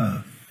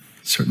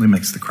 certainly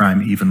makes the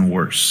crime even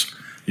worse.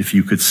 If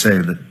you could say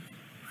that.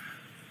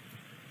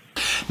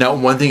 Now,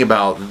 one thing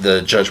about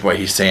the judge, what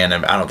he's saying,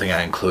 and I don't think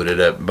I included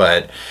it,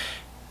 but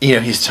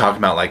he's talking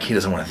about, like, he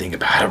doesn't want to think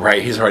about it,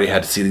 right? He's already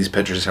had to see these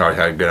pictures. He's already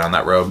had to get on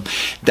that road.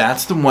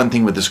 That's the one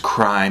thing with this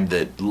crime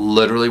that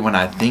literally, when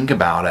I think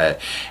about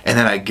it, and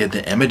then I get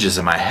the images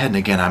in my head, and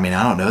again, I mean,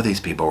 I don't know these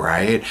people,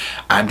 right?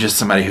 I'm just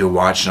somebody who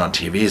watched it on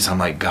TV, so I'm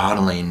like, God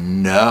only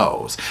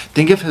knows.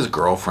 Think of his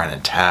girlfriend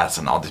and Tess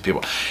and all these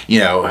people,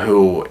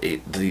 who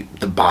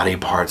the body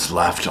parts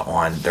left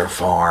on their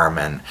farm,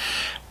 and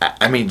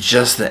I mean,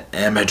 just the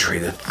imagery,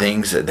 the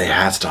things that they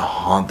has to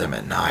haunt them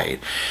at night.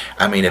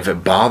 I mean, if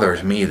it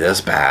bothers me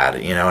this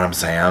bad, you know what I'm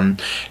saying?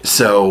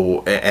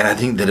 So, and I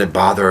think that it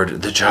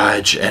bothered the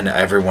judge and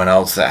everyone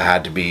else that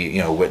had to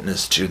be,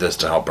 witness to this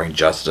to help bring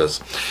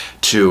justice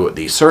to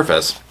the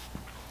surface.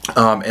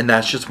 And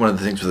that's just one of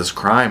the things with this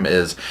crime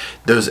is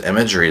those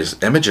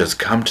images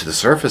come to the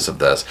surface of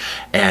this,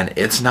 and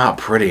it's not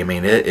pretty. I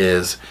mean, it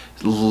is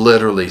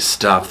literally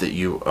stuff that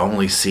you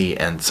only see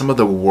in some of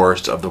the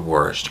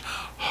worst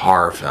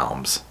horror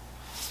films.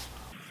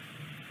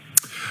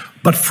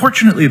 But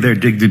fortunately, their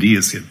dignity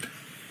is in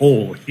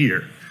whole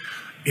here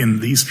in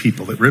these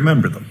people that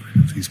remember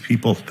them, these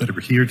people that are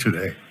here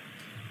today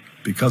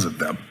because of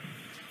them.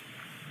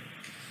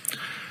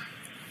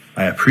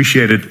 I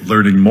appreciated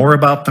learning more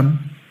about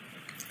them,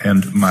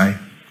 and my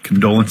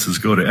condolences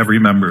go to every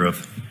member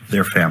of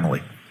their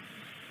family.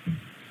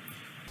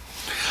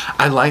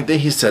 I like that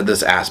he said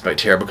this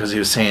aspect here, because he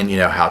was saying,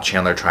 how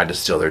Chandler tried to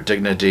steal their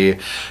dignity,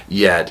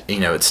 yet,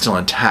 it's still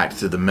intact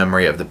through the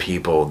memory of the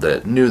people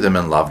that knew them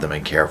and loved them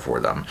and care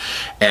for them.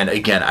 And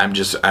again,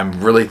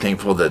 I'm really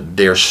thankful that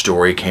their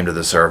story came to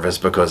the surface,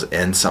 because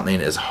in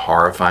something as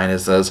horrifying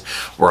as this,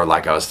 where,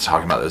 like I was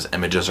talking about, those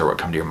images are what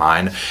come to your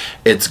mind,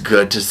 it's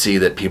good to see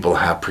that people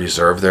have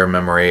preserved their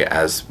memory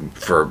as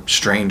for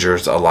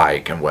strangers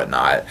alike and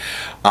whatnot,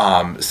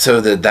 so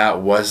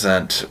that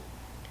wasn't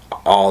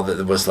all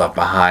that was left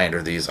behind,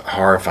 or these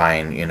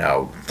horrifying,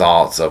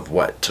 thoughts of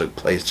what took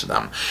place to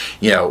them.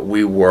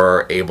 We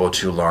were able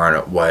to learn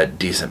what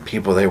decent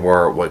people they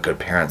were, what good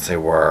parents they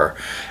were,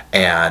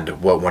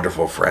 and what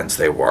wonderful friends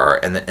they were,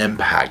 and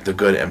the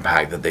good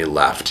impact that they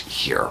left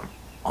here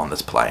on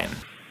this plane.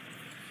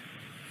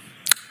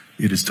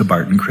 It is to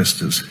Barton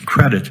Krista's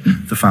credit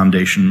the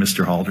foundation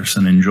Mr.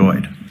 Halderson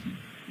enjoyed.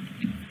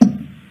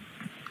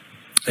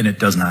 And it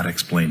does not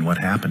explain what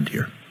happened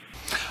here.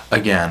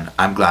 Again,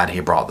 I'm glad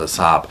he brought this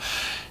up.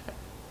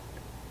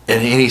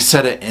 And he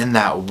said it in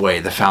that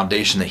way, the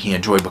foundation that he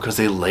enjoyed, because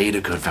they laid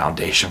a good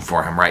foundation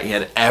for him, right? He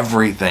had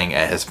everything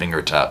at his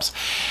fingertips.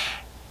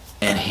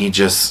 And he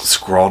just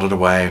squirreled it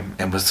away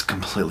and was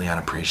completely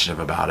unappreciative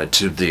about it,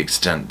 to the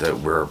extent that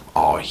we're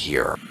all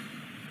here.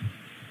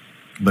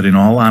 But in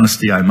all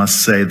honesty, I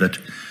must say that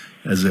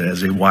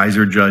as a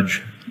wiser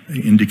judge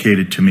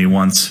indicated to me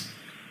once,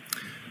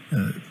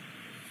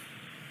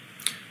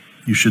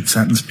 you should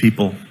sentence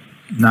people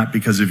not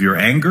because of your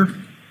anger,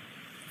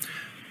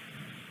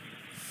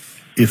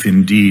 if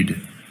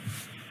indeed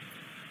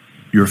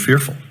you're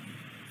fearful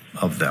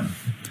of them,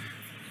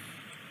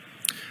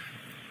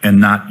 and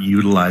not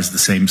utilize the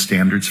same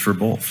standards for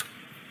both.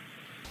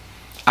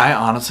 I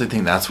honestly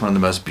think that's one of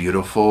the most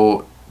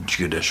beautiful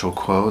judicial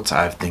quotes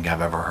I think I've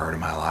ever heard in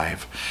my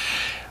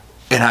life.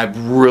 And I've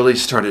really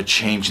started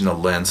changing the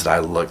lens that I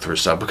look through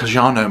stuff, because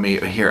y'all know me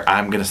here.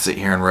 I'm going to sit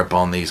here and rip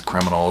on these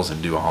criminals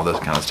and do all this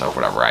kind of stuff,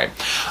 whatever, right?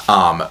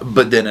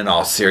 But then in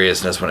all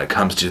seriousness, when it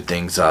comes to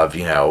things of,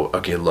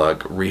 okay,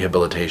 look,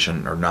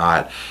 rehabilitation or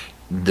not,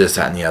 this,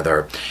 that, and the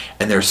other.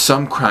 And there's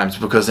some crimes,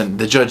 because, and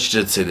the judge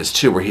did say this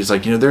too, where he's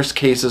like, you know, there's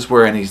cases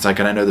where, and he's like,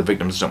 and I know the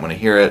victims don't want to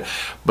hear it,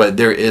 but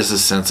there is a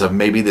sense of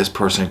maybe this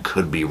person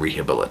could be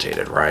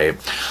rehabilitated, right?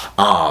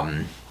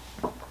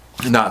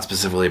 Not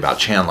specifically about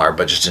Chandler,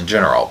 but just in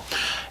general.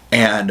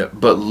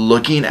 But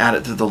looking at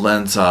it through the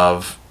lens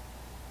of,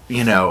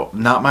 you know,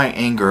 not my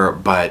anger,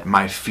 but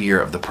my fear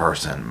of the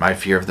person, my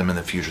fear of them in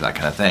the future, that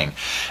kind of thing.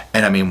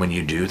 And I mean, when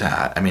you do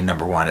that, I mean,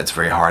 number one, it's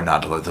very hard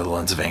not to look through the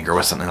lens of anger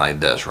with something like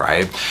this,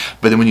 right?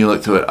 But then when you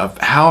look through it of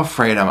how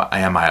afraid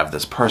am I of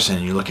this person,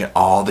 and you look at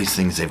all these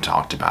things they've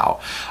talked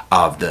about,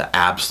 of the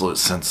absolute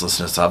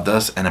senselessness of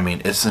this, and I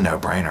mean, it's a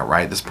no-brainer,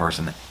 right? This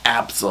person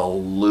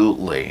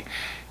absolutely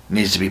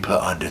needs to be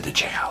put under the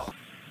jail.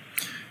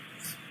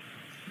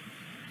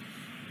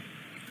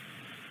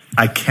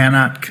 I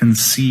cannot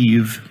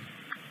conceive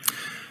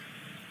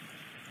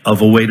of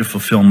a way to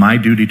fulfill my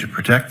duty to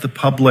protect the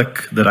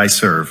public that I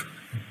serve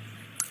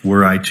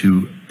were I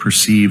to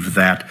perceive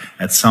that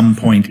at some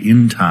point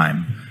in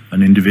time,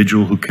 an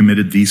individual who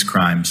committed these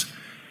crimes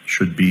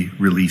should be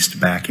released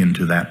back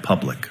into that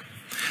public.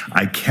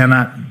 I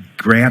cannot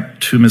grant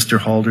to Mr.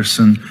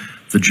 Halderson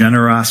the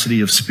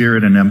generosity of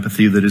spirit and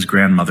empathy that his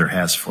grandmother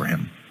has for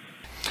him.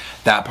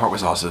 That part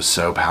was also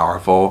so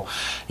powerful,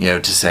 you know,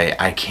 to say,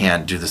 I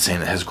can't do the same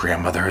that his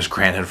grandmother has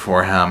granted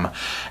for him.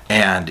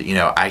 And, you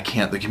know, I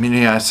can't, the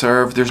community I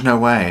serve, there's no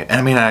way. And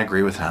I mean, I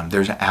agree with him.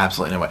 There's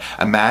absolutely no way.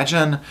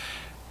 Imagine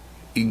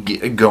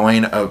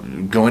going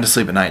to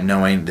sleep at night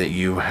knowing that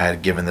you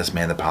had given this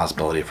man the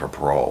possibility for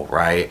parole,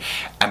 right?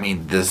 I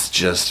mean, this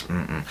just,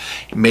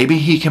 maybe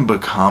he can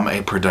become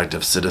a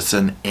productive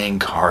citizen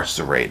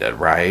incarcerated,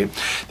 right?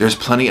 There's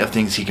plenty of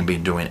things he can be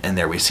doing in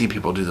there. We see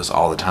people do this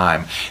all the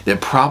time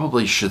that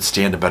probably should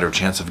stand a better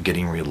chance of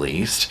getting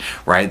released,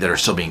 right? That are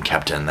still being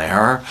kept in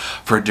there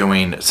for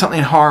doing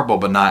something horrible,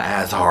 but not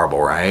as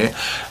horrible, right?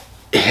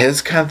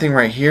 His kind of thing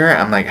right here,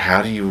 I'm like,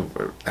 how do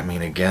you, I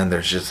mean, again,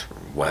 there's just,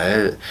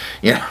 what?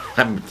 You know,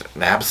 I'm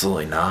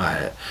absolutely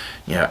not.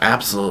 You know,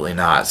 absolutely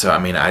not. So, I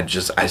mean, I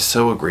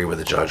so agree with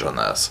the judge on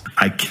this.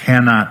 I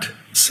cannot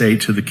say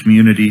to the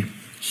community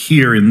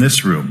here in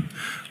this room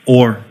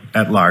or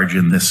at large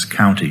in this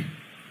county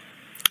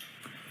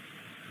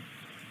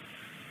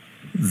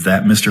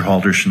that Mr.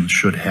 Halderson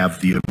should have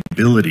the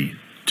ability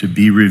to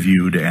be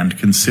reviewed and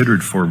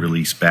considered for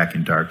release back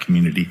into our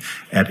community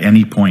at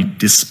any point,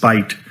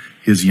 despite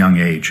his young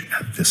age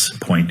at this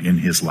point in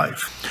his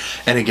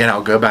life. And again,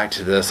 I'll go back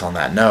to this on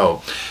that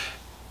note.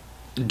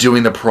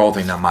 Doing the parole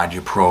thing, now mind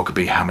you, parole could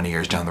be how many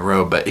years down the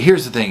road, but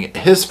here's the thing,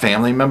 his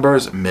family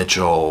members,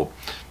 Mitchell's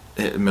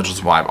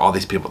wife, all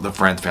these people, the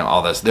friends, family,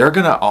 all this, they're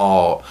gonna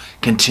all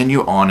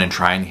continue on and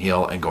try and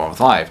heal and go on with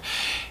life.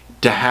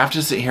 To have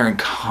to sit here and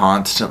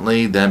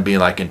constantly then be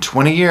like, in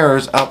 20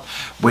 years,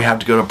 we have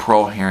to go to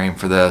parole hearing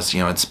for this,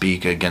 you know, and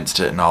speak against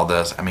it and all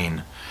this. I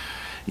mean,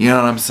 you know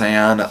what I'm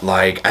saying?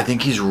 Like, I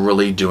think he's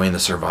really doing the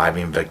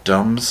surviving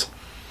victims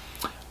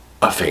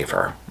a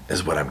favor,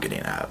 is what I'm getting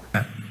at.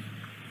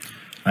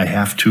 I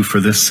have to, for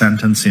this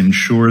sentence,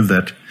 ensure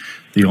that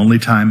the only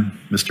time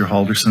Mr.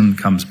 Halderson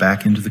comes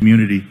back into the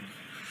community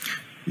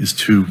is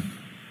to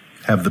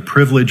have the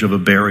privilege of a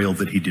burial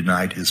that he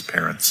denied his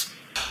parents.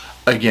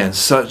 Again,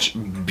 such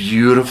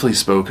beautifully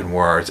spoken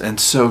words, and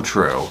so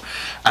true.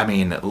 I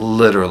mean,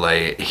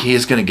 literally,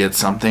 he's going to get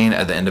something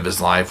at the end of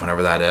his life,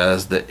 whenever that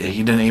is, that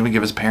he didn't even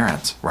give his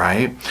parents,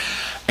 right?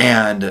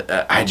 And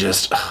I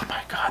just, oh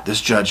my God,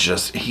 this judge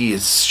just, he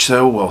is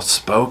so well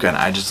spoken.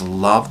 I just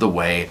love the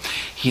way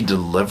he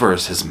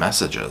delivers his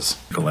messages.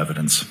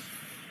 Evidence.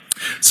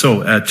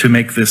 So to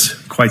make this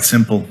quite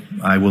simple,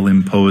 I will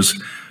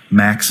impose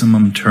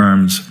maximum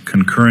terms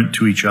concurrent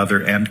to each other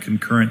and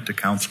concurrent to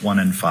counts 1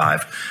 and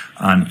 5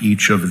 on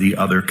each of the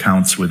other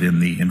counts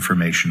within the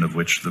information of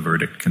which the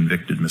verdict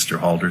convicted Mr.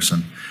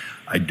 Halderson.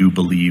 I do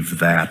believe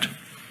that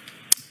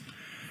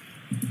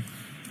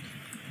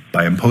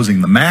by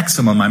imposing the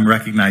maximum, I'm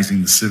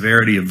recognizing the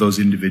severity of those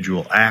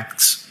individual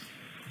acts,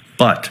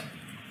 but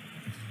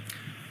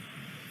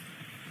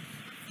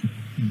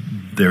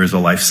there is a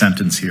life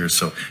sentence here,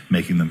 so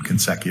making them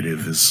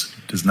consecutive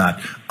does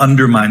not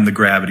undermine the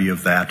gravity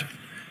of that,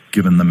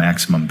 given the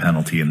maximum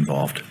penalty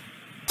involved.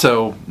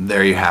 So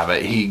there you have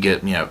it. He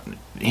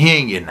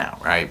ain't getting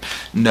out, right?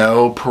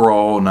 No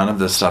parole, none of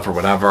this stuff or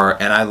whatever.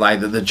 And I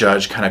like that the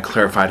judge kind of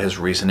clarified his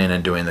reasoning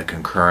in doing the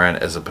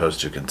concurrent as opposed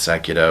to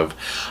consecutive,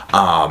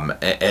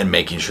 and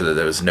making sure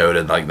that it was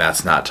noted, like,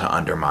 that's not to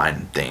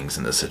undermine things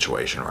in this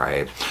situation,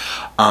 right?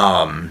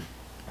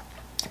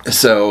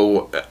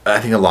 So I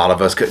think a lot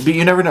of us could, but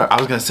you never know. I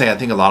was going to say, I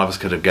think a lot of us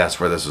could have guessed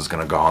where this was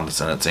going to go on the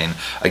sentencing.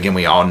 Again,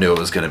 we all knew it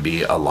was going to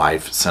be a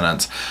life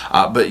sentence,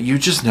 but you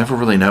just never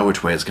really know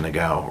which way it's going to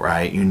go,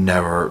 right? You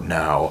never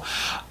know.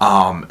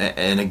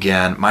 And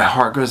again, my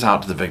heart goes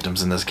out to the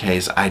victims in this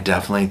case. I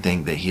definitely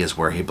think that he is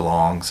where he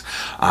belongs.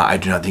 I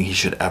do not think he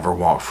should ever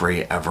walk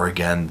free ever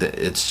again.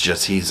 It's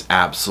just, he's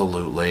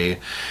absolutely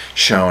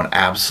shown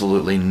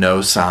absolutely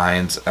no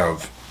signs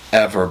of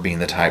ever being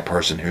the type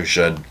person who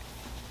should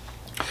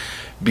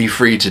be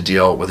free to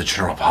deal with the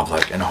general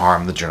public and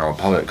harm the general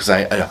public, because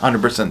I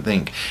 100%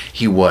 think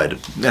he would.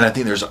 And I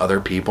think there's other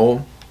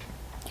people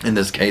in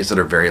this case that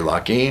are very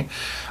lucky.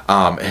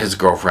 His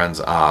girlfriend's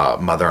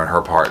mother and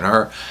her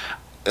partner,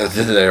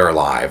 they're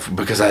alive,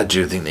 because I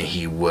do think that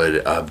he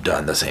would have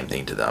done the same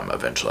thing to them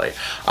eventually,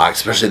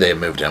 especially they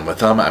moved in with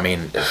them. I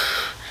mean,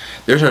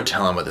 there's no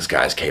telling what this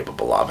guy's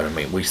capable of. And I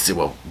mean, we see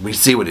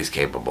what he's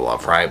capable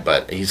of, right?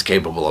 But he's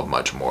capable of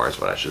much more,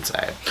 is what I should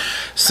say.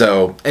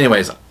 So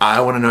anyways, I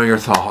want to know your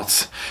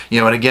thoughts.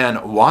 And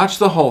again, watch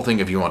the whole thing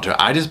if you want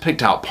to. I just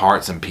picked out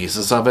parts and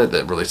pieces of it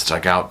that really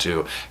stuck out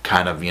to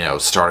kind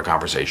of, start a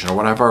conversation or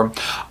whatever.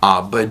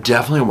 But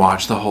definitely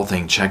watch the whole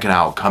thing. Check it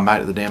out. Come back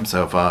to the damn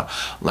sofa.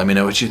 Let me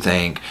know what you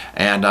think.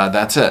 And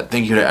that's it.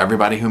 Thank you to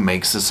everybody who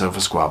makes the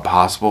Sofa Squad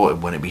possible. It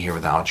wouldn't be here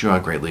without you. I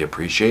greatly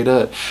appreciate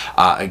it.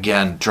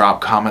 Again, drop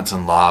comments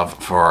and love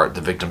for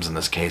the victims in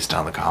this case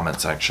down in the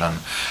comment section.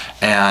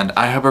 And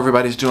I hope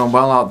everybody's doing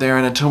well out there.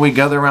 And until we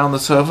gather around the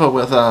sofa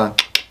with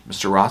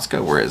Mr.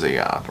 Roscoe, where is he?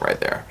 Right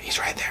there. He's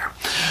right there.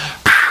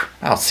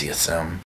 I'll see you soon.